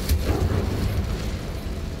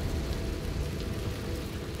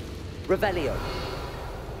 Revelio.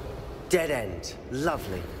 Dead end.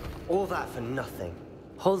 Lovely. All that for nothing.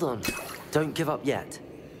 Hold on. Don't give up yet.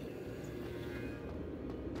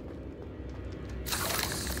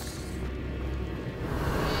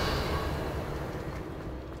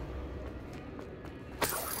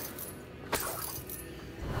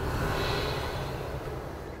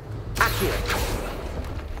 Accio.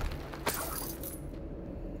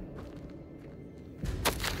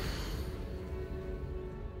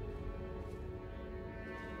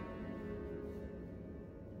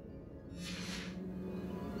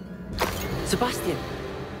 Sebastian,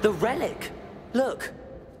 the relic! Look!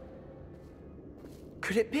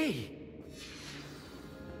 Could it be?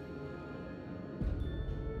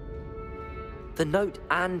 The note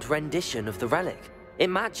and rendition of the relic. It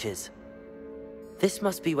matches. This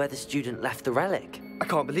must be where the student left the relic. I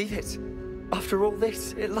can't believe it. After all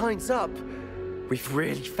this, it lines up. We've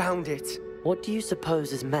really found it. What do you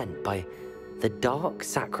suppose is meant by the dark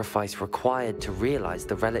sacrifice required to realize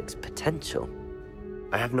the relic's potential?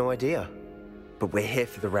 I have no idea. But we're here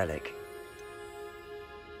for the relic.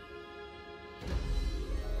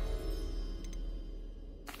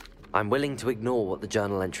 I'm willing to ignore what the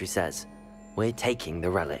journal entry says. We're taking the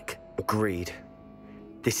relic. Agreed.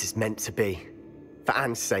 This is meant to be. For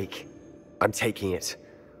Anne's sake, I'm taking it.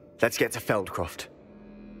 Let's get to Feldcroft.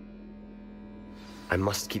 I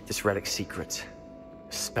must keep this relic secret,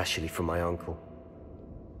 especially from my uncle.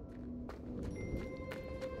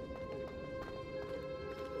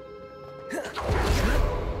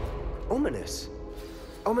 Ominous.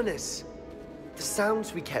 Ominous. The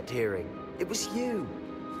sounds we kept hearing. It was you.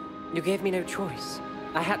 You gave me no choice.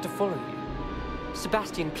 I had to follow you.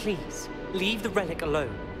 Sebastian, please, leave the relic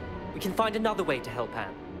alone. We can find another way to help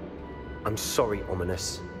Anne. I'm sorry,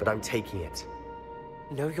 Ominous, but I'm taking it.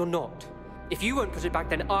 No, you're not. If you won't put it back,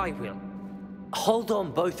 then I will. Hold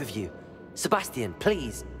on, both of you. Sebastian,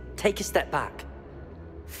 please, take a step back.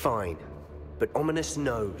 Fine, but Ominous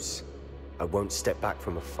knows I won't step back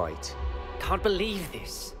from a fight. Can't believe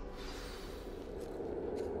this.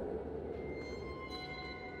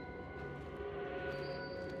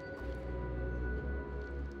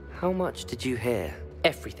 How much did you hear?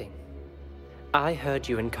 Everything. I heard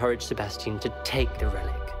you encourage Sebastian to take the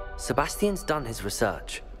relic. Sebastian's done his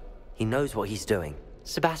research. He knows what he's doing.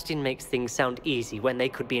 Sebastian makes things sound easy when they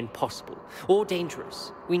could be impossible or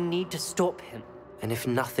dangerous. We need to stop him. And if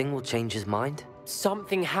nothing will change his mind?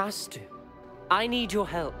 Something has to. I need your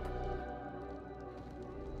help.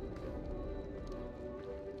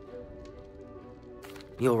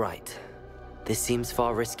 You're right. This seems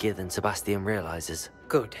far riskier than Sebastian realizes.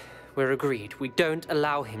 Good. We're agreed. We don't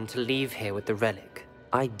allow him to leave here with the relic.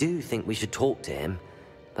 I do think we should talk to him,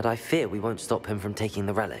 but I fear we won't stop him from taking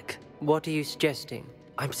the relic. What are you suggesting?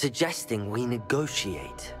 I'm suggesting we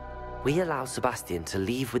negotiate. We allow Sebastian to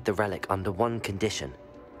leave with the relic under one condition.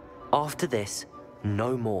 After this,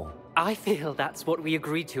 no more. I feel that's what we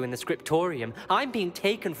agreed to in the scriptorium. I'm being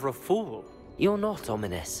taken for a fool. You're not,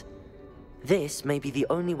 Ominous. This may be the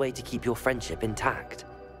only way to keep your friendship intact.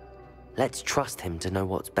 Let's trust him to know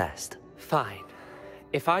what's best. Fine.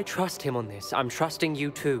 If I trust him on this, I'm trusting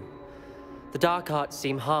you too. The dark arts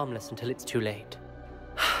seem harmless until it's too late.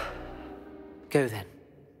 Go then.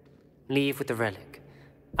 Leave with the relic.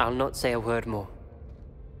 I'll not say a word more.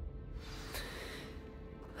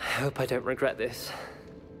 I hope I don't regret this.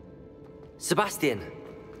 Sebastian,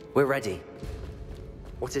 we're ready.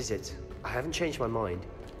 What is it? I haven't changed my mind.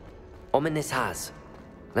 Ominous has.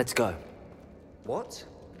 Let's go. What?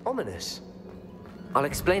 Ominous? I'll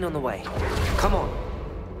explain on the way. Come on.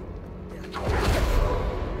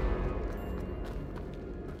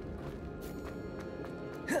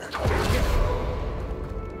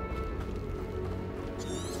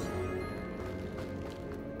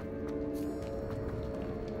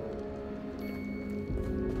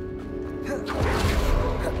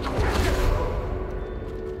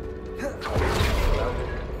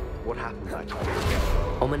 What happened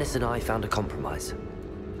back? Ominous and I found a compromise.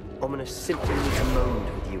 Ominous simply needs a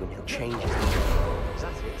moment with you and he'll change his mind. Is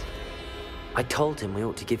that it? I told him we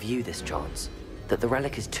ought to give you this chance. That the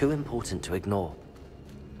relic is too important to ignore.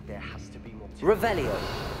 There has to be more to Revelio!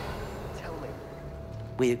 Tell me.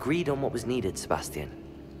 We agreed on what was needed, Sebastian.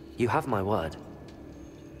 You have my word.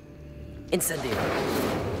 Incendio!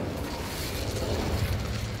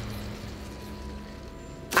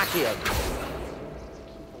 Accio!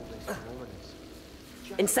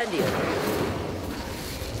 Incendio!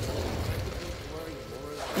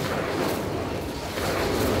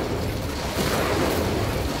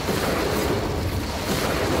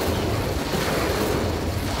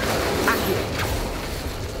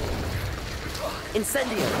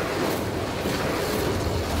 Incendio!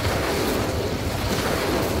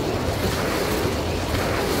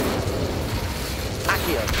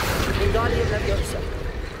 Accio! Wingardium Leviosa!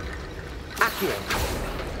 Accio!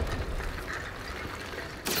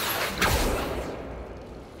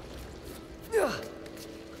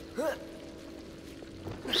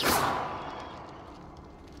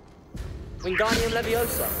 Wingardium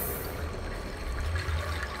Leviosa!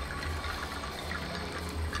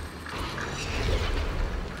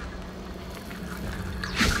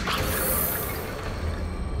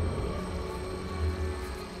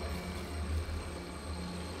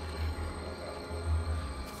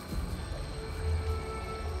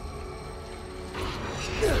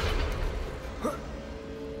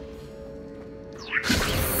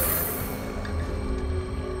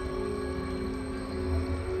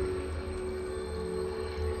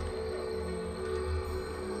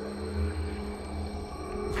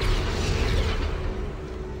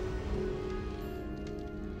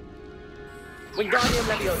 Wingardium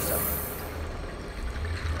Leviosa!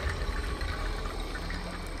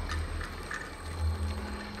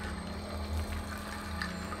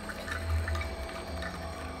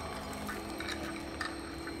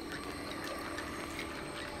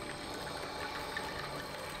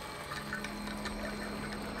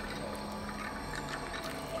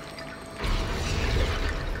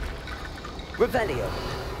 Revelio!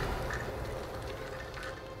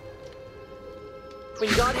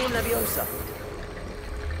 Wingardium Leviosa!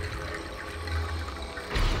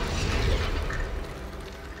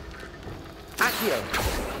 Accio!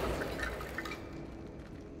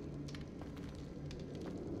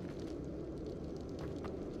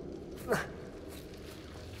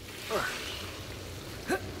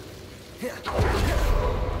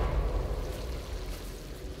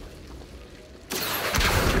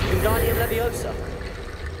 Leviosa.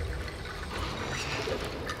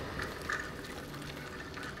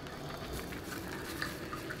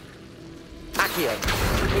 Accio.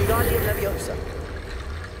 Wingardium Leviosa.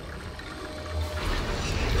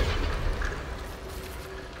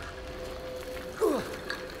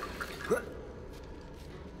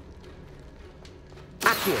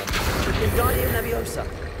 Accio. Wingardium Leviosa.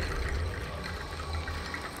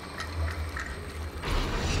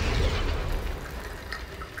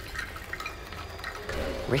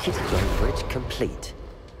 Rickety Grove Bridge complete.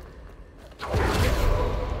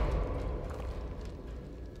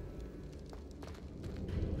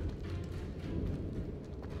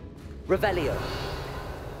 Revelio.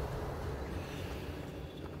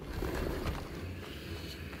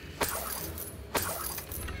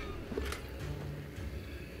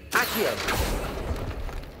 Accio.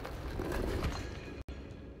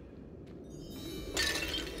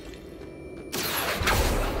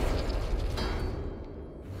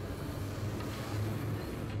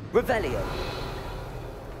 Revelio.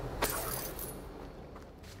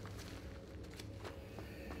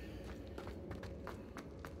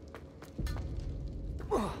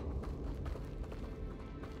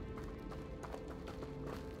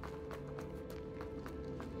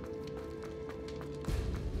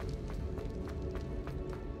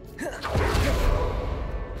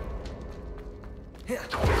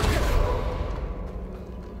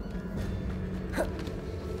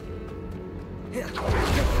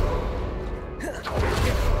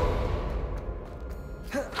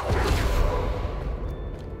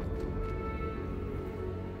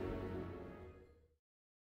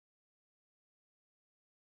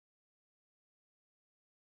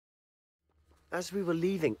 As we were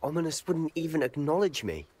leaving, Ominous wouldn't even acknowledge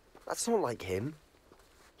me. That's not like him.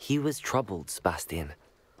 He was troubled, Sebastian.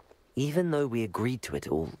 Even though we agreed to it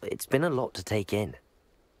all, it's been a lot to take in.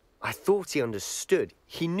 I thought he understood.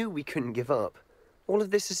 He knew we couldn't give up. All of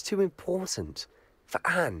this is too important. For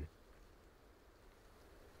Anne.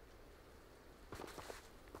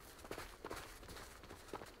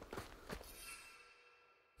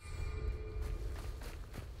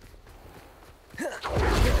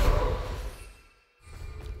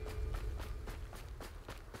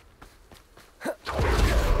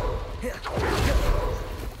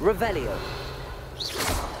 Revelio.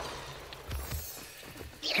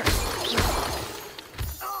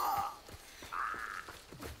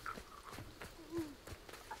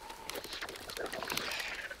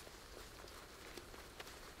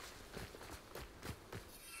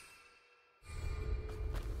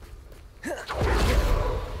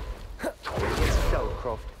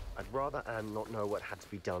 I'd rather Anne not know what had to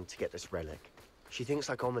be done to get this relic. She thinks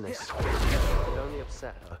like Ominous. It'd only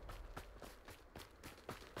upset her.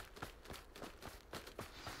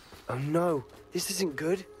 Oh no, this isn't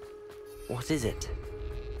good. What is it?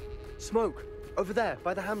 Smoke, over there,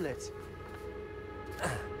 by the hamlet.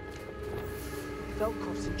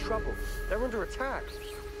 Velcroft's in trouble. They're under attack.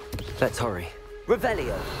 Let's hurry.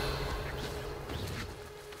 Revelio.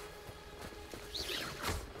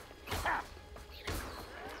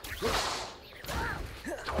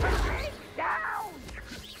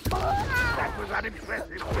 That was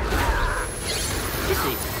unimpressive. Is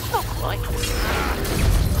it? Not quite.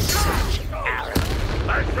 Such arrogance.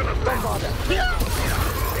 I should have Bombarder.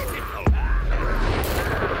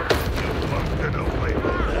 Get away.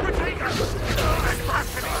 Retreat us. I'm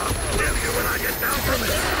fascinated. Kill you when I get down from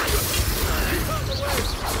there.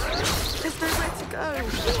 There's nowhere to go.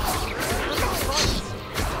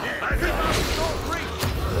 I can't reach.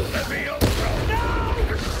 Let me over. No!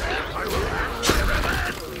 I will have to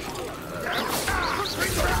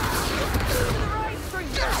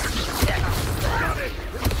got it!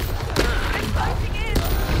 I'm fighting in!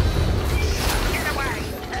 Get away!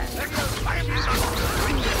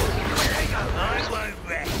 I won't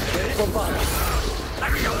rest. Bombarder.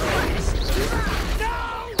 Let me over! No!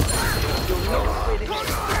 You're not really...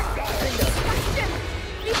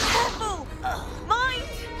 Be careful! Mind!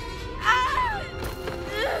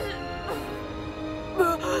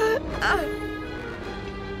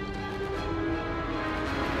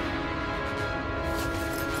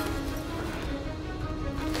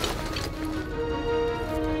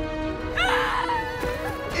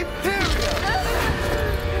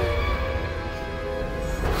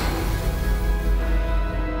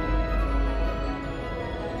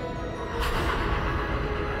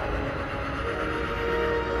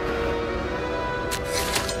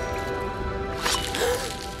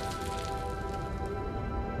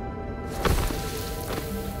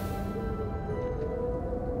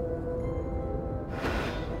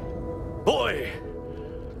 Boy!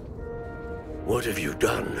 What have you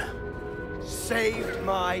done? saved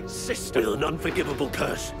my sister. With an unforgivable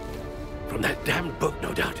curse. From that damned book,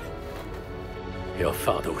 no doubt. Your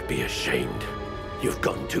father would be ashamed. You've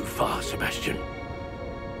gone too far, Sebastian.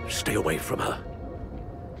 Stay away from her.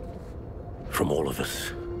 From all of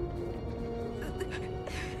us.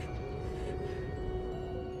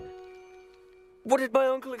 What did my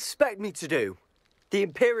uncle expect me to do? The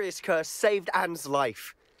Imperious Curse saved Anne's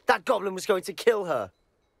life. That goblin was going to kill her.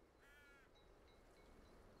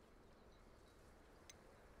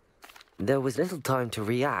 There was little time to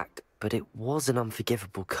react, but it was an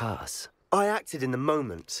unforgivable curse. I acted in the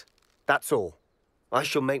moment. That's all. I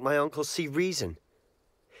shall make my uncle see reason.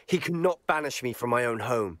 He cannot banish me from my own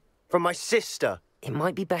home, from my sister. It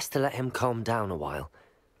might be best to let him calm down a while.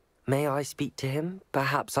 May I speak to him?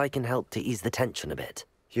 Perhaps I can help to ease the tension a bit.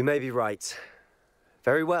 You may be right.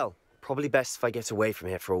 Very well. Probably best if I get away from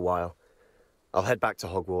here for a while. I'll head back to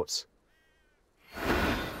Hogwarts.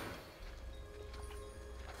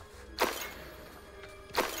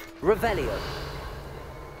 Revelio.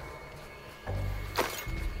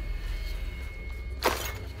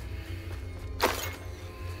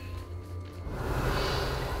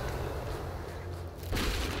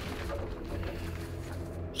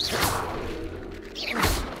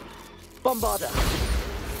 Bombarda.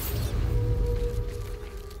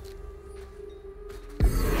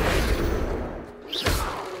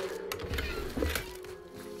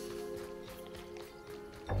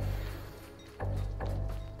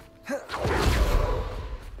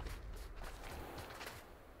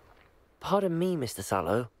 Pardon me, Mr.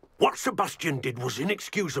 Sallow. What Sebastian did was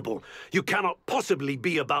inexcusable. You cannot possibly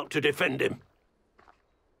be about to defend him.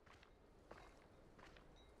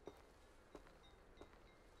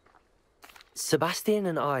 Sebastian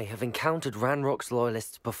and I have encountered Ranrock's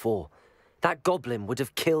loyalists before. That goblin would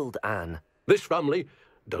have killed Anne. This family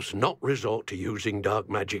does not resort to using dark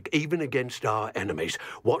magic even against our enemies.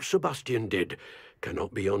 What Sebastian did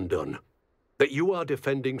cannot be undone. That you are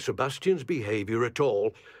defending Sebastian's behavior at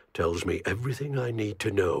all tells me everything I need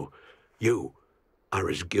to know. You are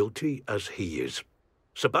as guilty as he is.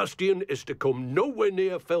 Sebastian is to come nowhere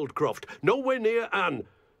near Feldcroft, nowhere near Anne.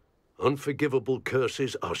 Unforgivable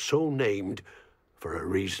curses are so named for a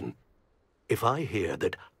reason. If I hear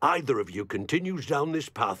that either of you continues down this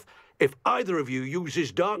path, if either of you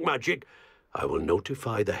uses dark magic, I will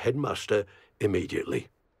notify the headmaster immediately.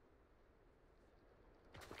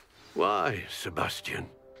 Why, Sebastian?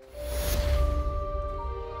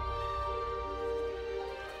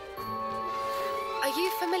 Are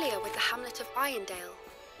you familiar with the hamlet of Irondale?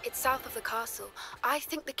 It's south of the castle. I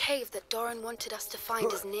think the cave that Doran wanted us to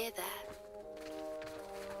find is near there.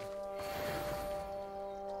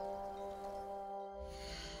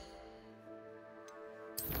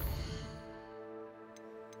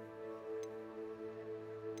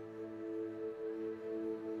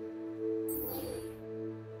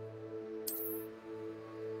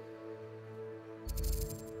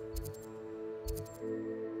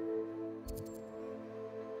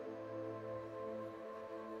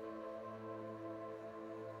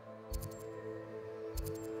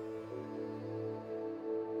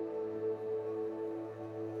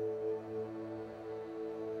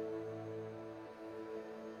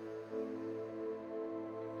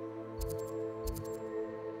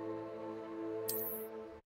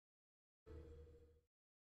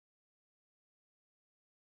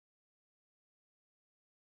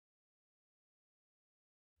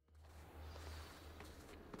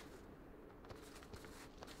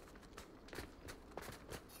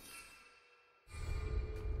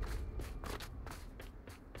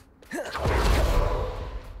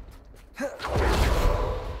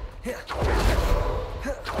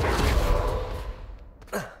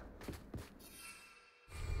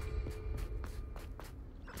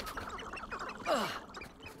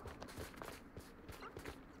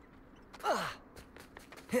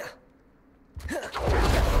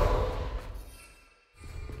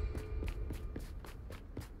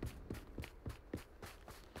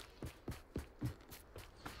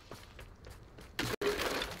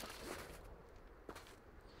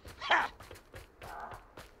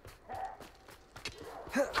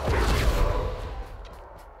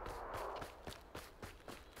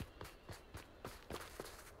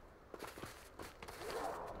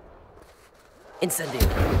 Incendio.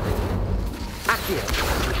 Accio.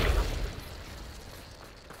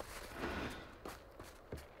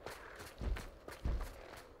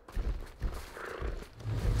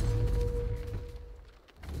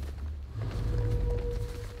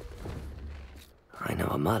 I know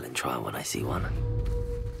a Merlin trial when I see one.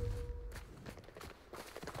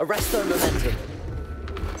 Arresto Momentum.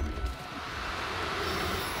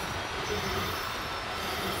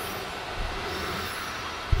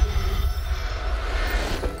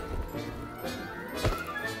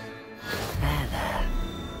 There.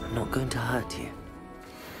 I'm not going to hurt you.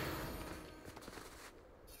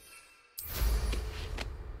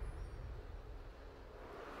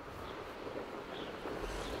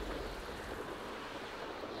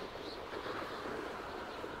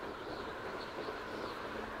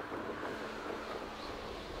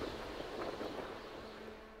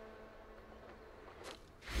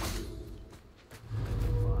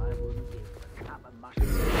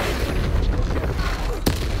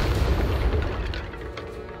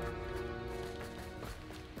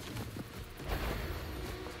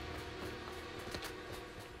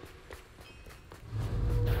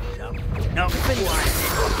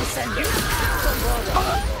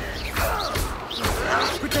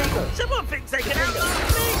 Someone thinks they can outrun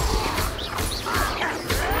me!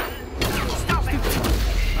 Stop it!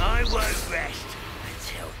 I won't rest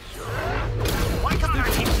until you... Why can't I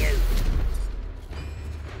hit you?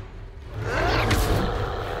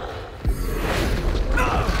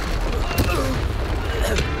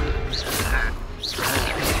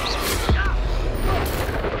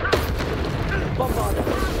 Bombarder!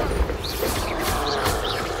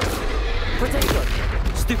 Potato!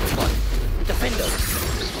 Stupid one! Defender!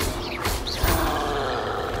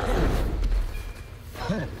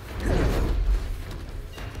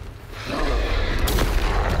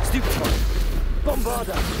 Stupid one!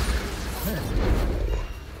 Bombarder!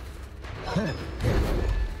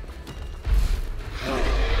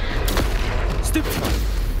 Stupid one!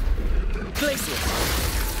 Glacier!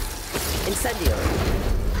 Incendiary!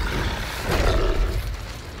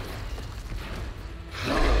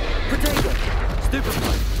 Potato! Stupid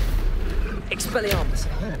one! Expelliarmus!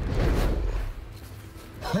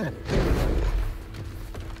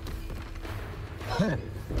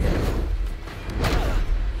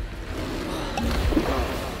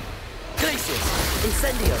 Glaciers!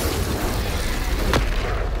 Incendio!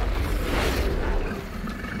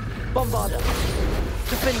 Bombarder!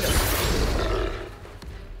 Defender!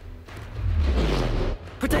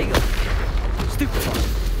 Potato! Stupid one!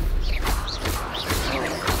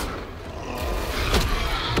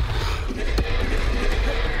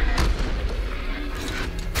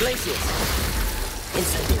 Glaciers!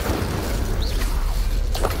 Incendio!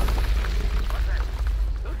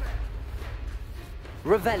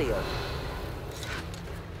 Revelio!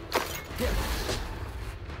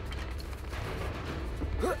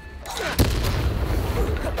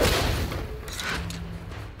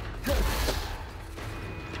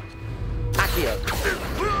 Accio!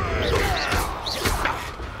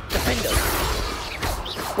 Defender!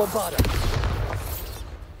 Bombarder!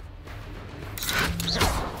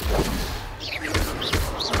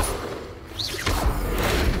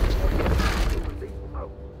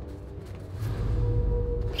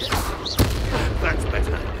 That's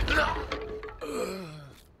better.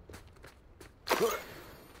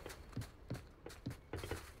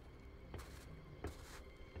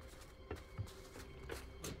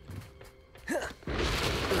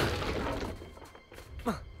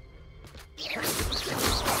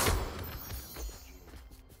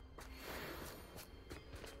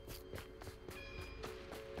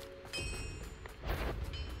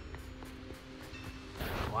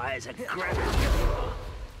 Why is it crap?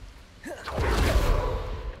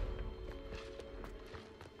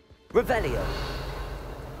 Revelio!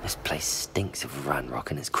 This place stinks of Ranrock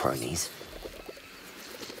and his cronies.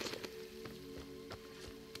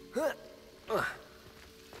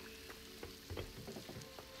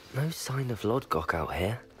 No sign of Lodgok out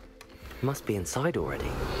here. Must be inside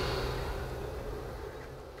already.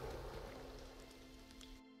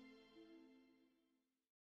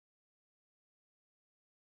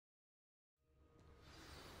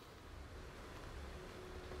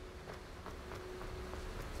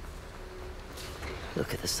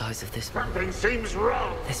 Look at the size of this. Something seems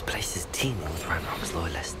wrong. This place is teeming with Ranrock's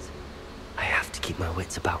loyalists. I have to keep my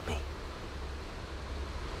wits about me.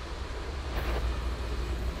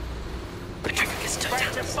 Petrificus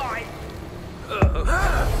Totalis.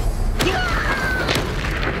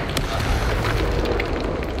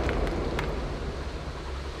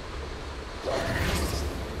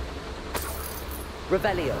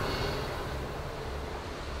 Revelio.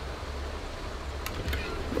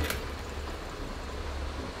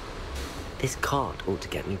 This cart ought to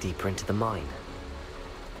get me deeper into the mine.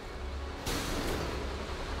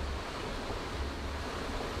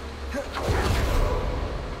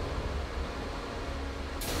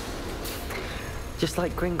 Just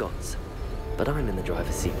like Gringotts, but I'm in the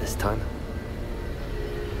driver's seat this time.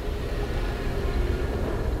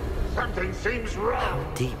 Something seems wrong.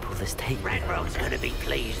 How deep will this take me? Ranrock's gonna be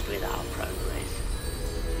pleased with our progress.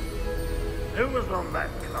 Who was on that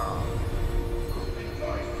car?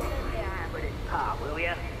 Yeah, but it's par, will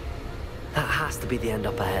ya? That has to be the end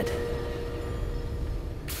up ahead.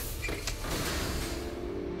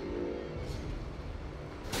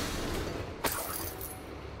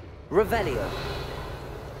 Revelio.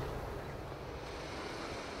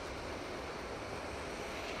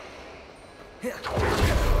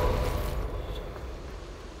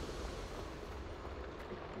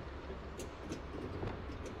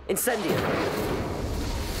 Incendio.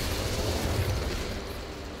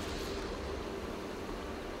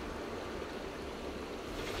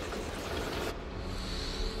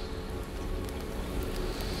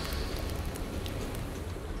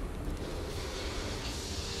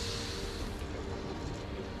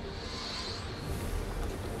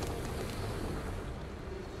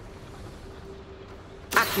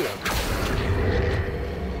 Accio.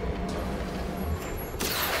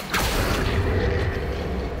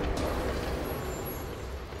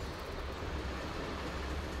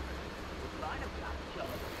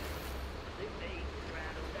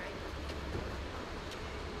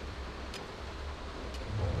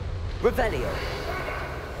 Revelio.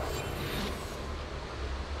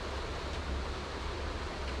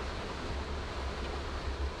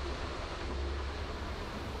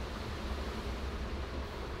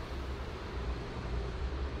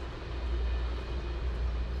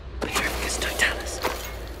 Petrificus totalis.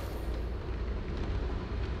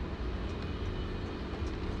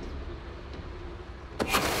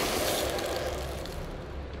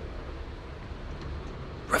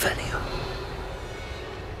 Revelio.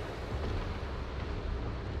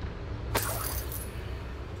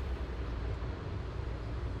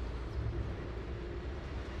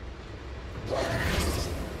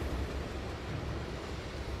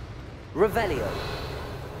 Revelio.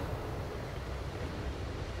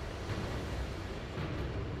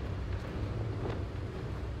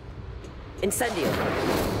 Incendio.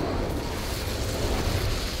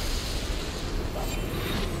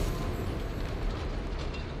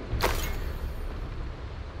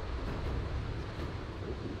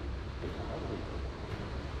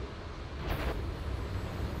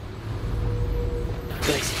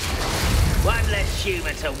 One less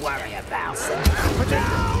human to worry about.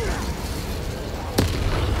 No!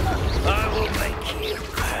 I will make you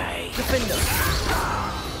pay. Defender.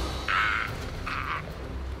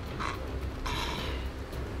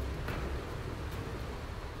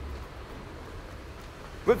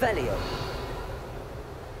 Revelio.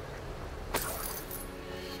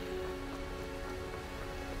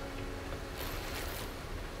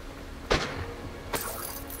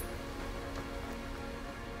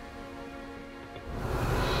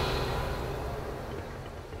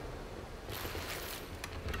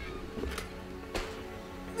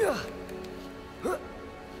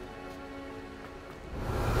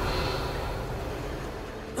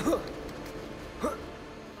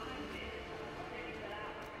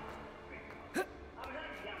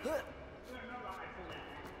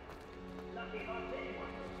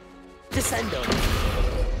 Descendo.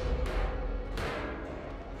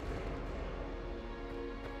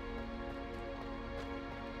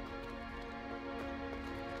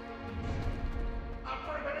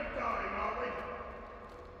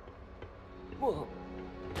 Whoa.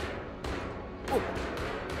 Whoa.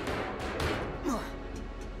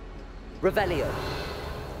 Revelio.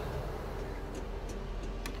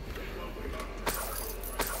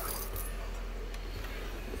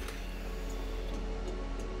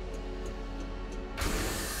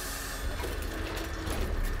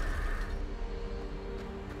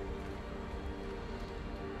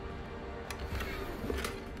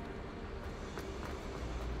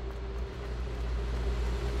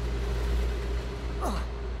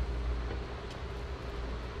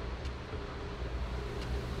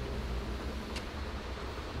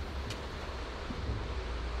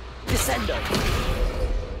 Descendo.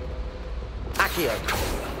 Accio.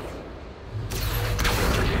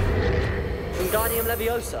 Wingardium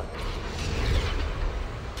Leviosa.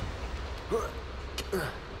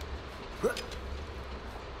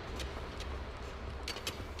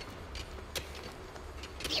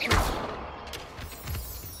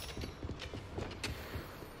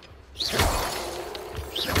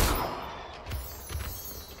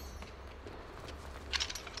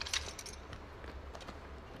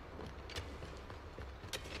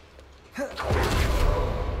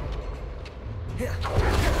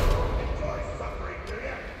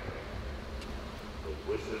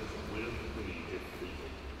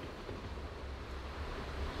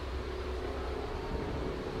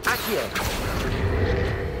 Accio!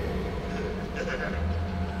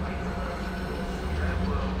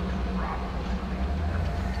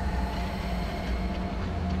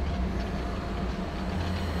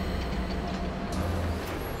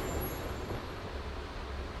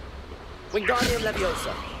 Wingardium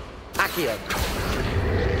Leviosa. Accio.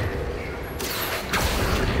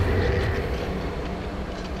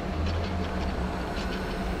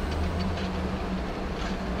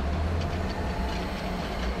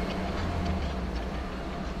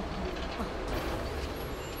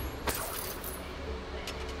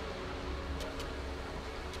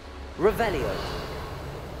 Revelio.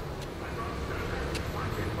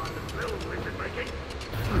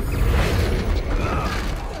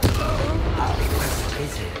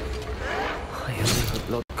 Is it? I only hope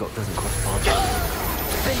Lodgok doesn't cross paths.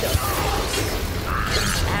 Finder!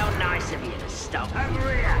 How nice of you to stop.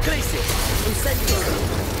 Over here! Glacius! Incendio!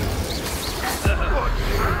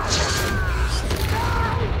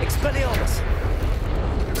 Expelliarmus!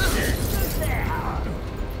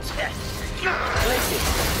 Glacius!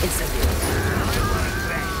 Incendio!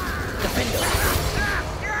 Defender!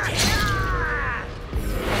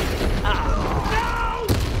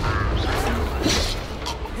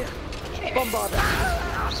 Bombarder!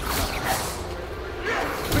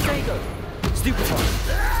 Protego! Stupefy!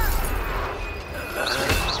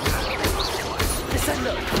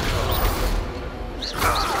 Descendo!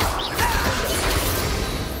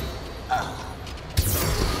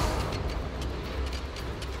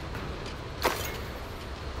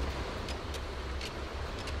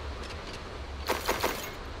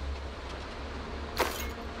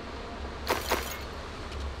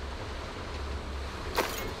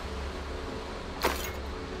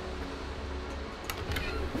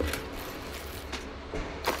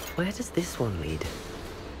 Where does this one lead?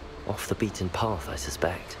 Off the beaten path, I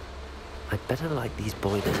suspect. I'd better light these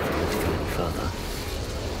boilers if I want to go any further.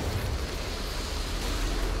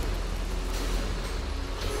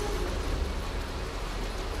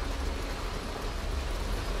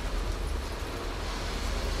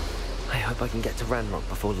 I hope I can get to Ranrock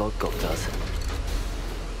before Lodgok does.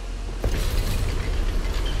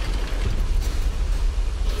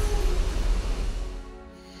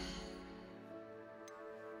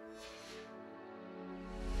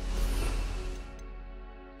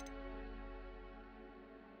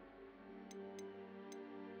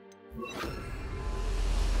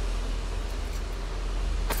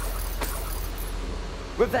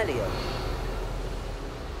 Revelio.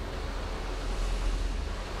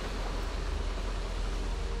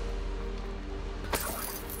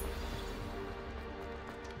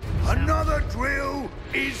 Another drill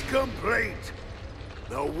is complete.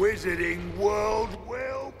 The wizarding world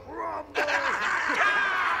will crumble.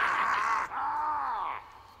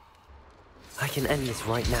 I can end this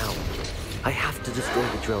right now. I have to destroy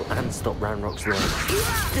the drill and stop Ranrock's loyalty.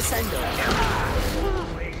 Descendo!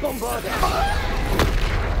 Bombarder!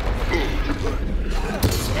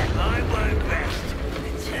 I won't rest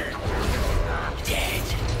until I'm dead.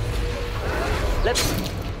 Let's...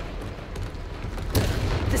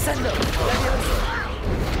 Descendo! Leviosa!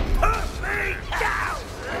 Put me down!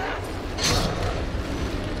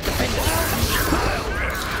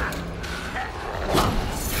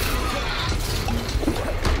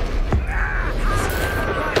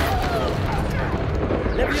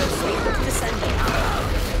 Leviosa! Descendo!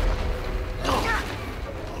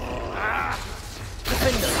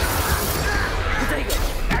 Defender! Protego!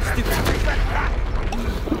 Stupid!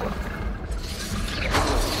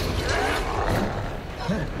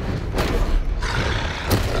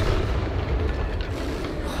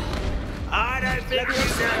 I don't think you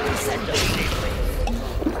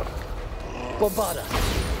know. Bombarder!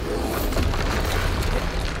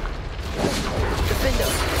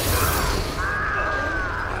 Defender!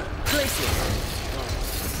 Glacius!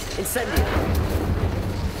 Incendio!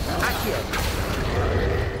 Accio!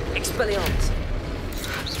 Expelliarmus!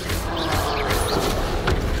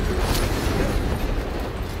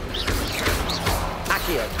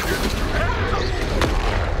 Accio!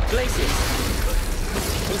 Glacius!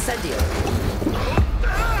 Incendio!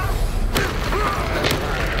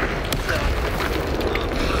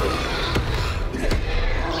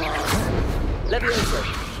 Leviosa!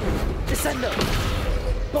 Descendo!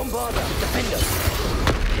 Bombarder! Defender!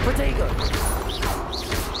 Protego!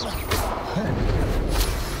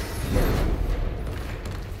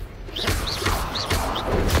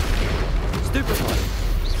 Stupefy!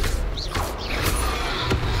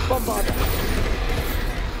 Bombarder!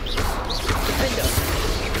 Defender!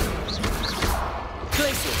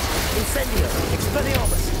 Glacius! Incendio!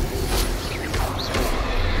 Expelliarmus!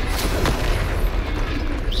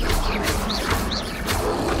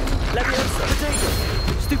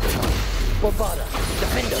 Bombarda!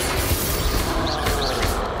 Defender!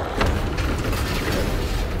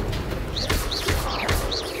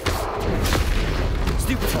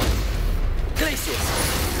 Stupefy! Glacius!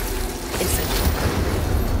 Incendiary!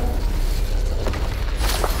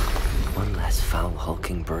 One less foul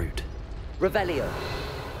hulking brood. Revelio!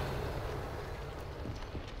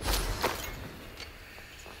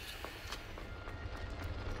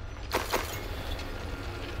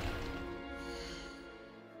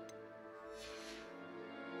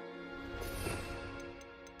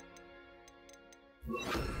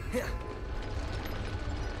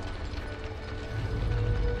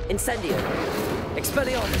 Incendio!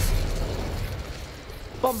 Expelliarmus!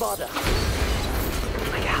 Bombarda!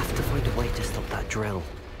 I have to find a way to stop that drill.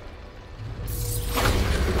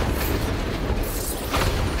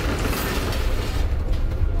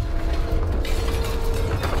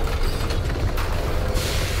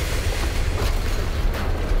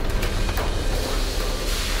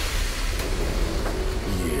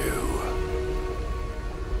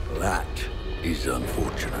 That is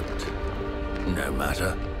unfortunate. No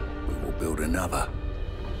matter. We will build another.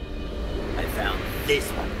 I found this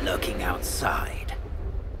one lurking outside.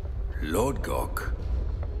 Lodgok.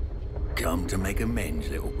 Come to make amends,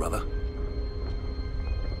 little brother.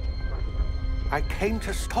 I came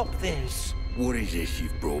to stop this. What is this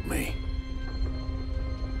you've brought me?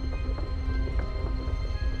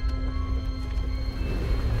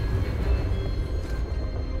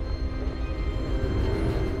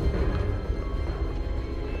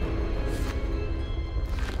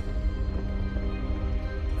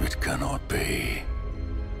 It cannot be.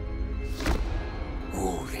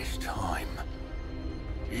 All this time,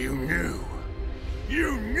 you knew.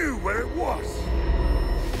 You knew where it was.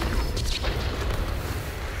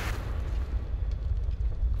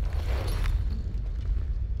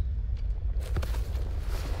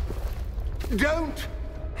 Don't!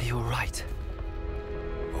 Are you all right?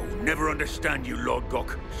 I'll never understand you,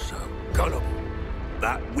 Lodgok. So gullible.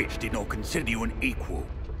 That witch did not consider you an equal.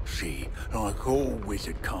 She, like all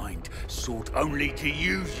wizard kind, sought only to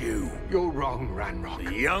use you. You're wrong, Ranrock.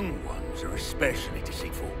 The young ones are especially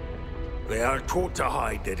deceitful. They are taught to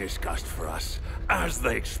hide their disgust for us, as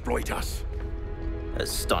they exploit us.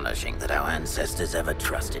 Astonishing that our ancestors ever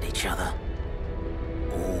trusted each other.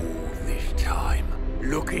 All this time,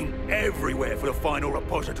 looking everywhere for the final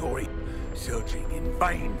repository, searching in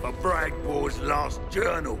vain for Bragbor's last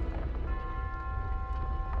journal.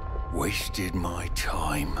 Wasted my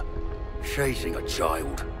time, chasing a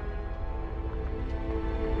child.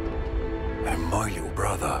 And my little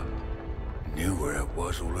brother knew where it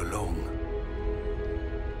was all along.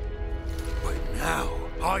 But now,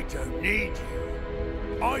 I don't need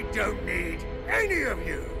you. I don't need any of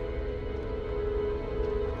you.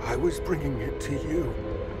 I was bringing it to you.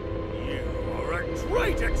 You are a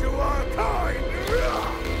traitor to our kind!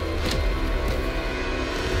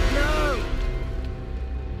 No!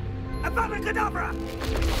 Avada Kedavra!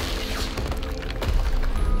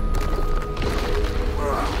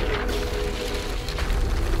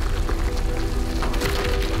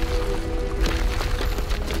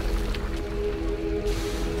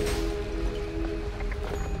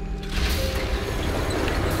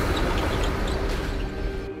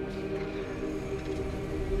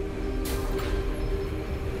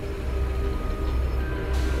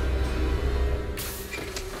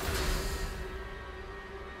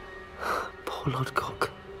 Poor Lodgok.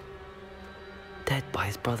 Dead by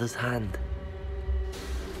his brother's hand.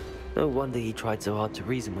 No wonder he tried so hard to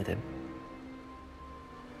reason with him.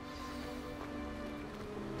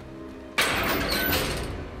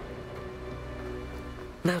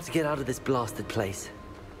 Now to get out of this blasted place.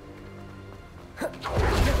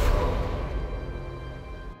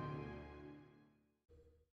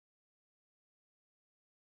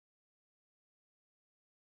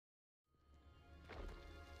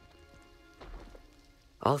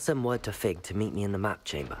 I'll send word to Fig to meet me in the map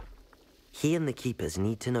chamber. He and the Keepers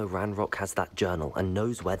need to know Ranrock has that journal and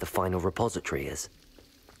knows where the final repository is.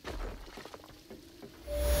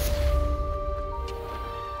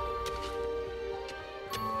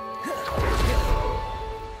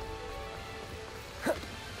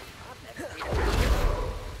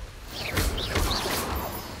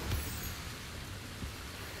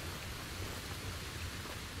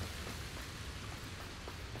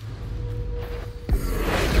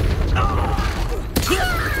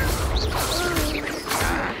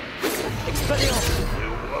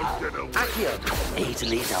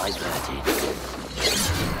 Easily diverted.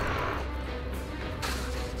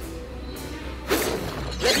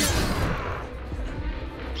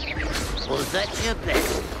 Was that your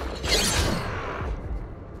best?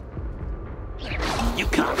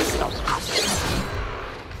 can't stop us.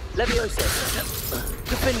 Leviosa.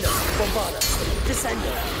 Defender. Bombarda.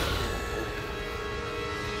 Descender.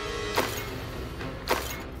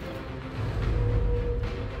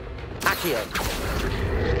 Accio.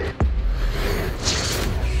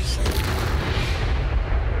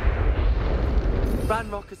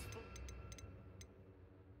 Ranrock is...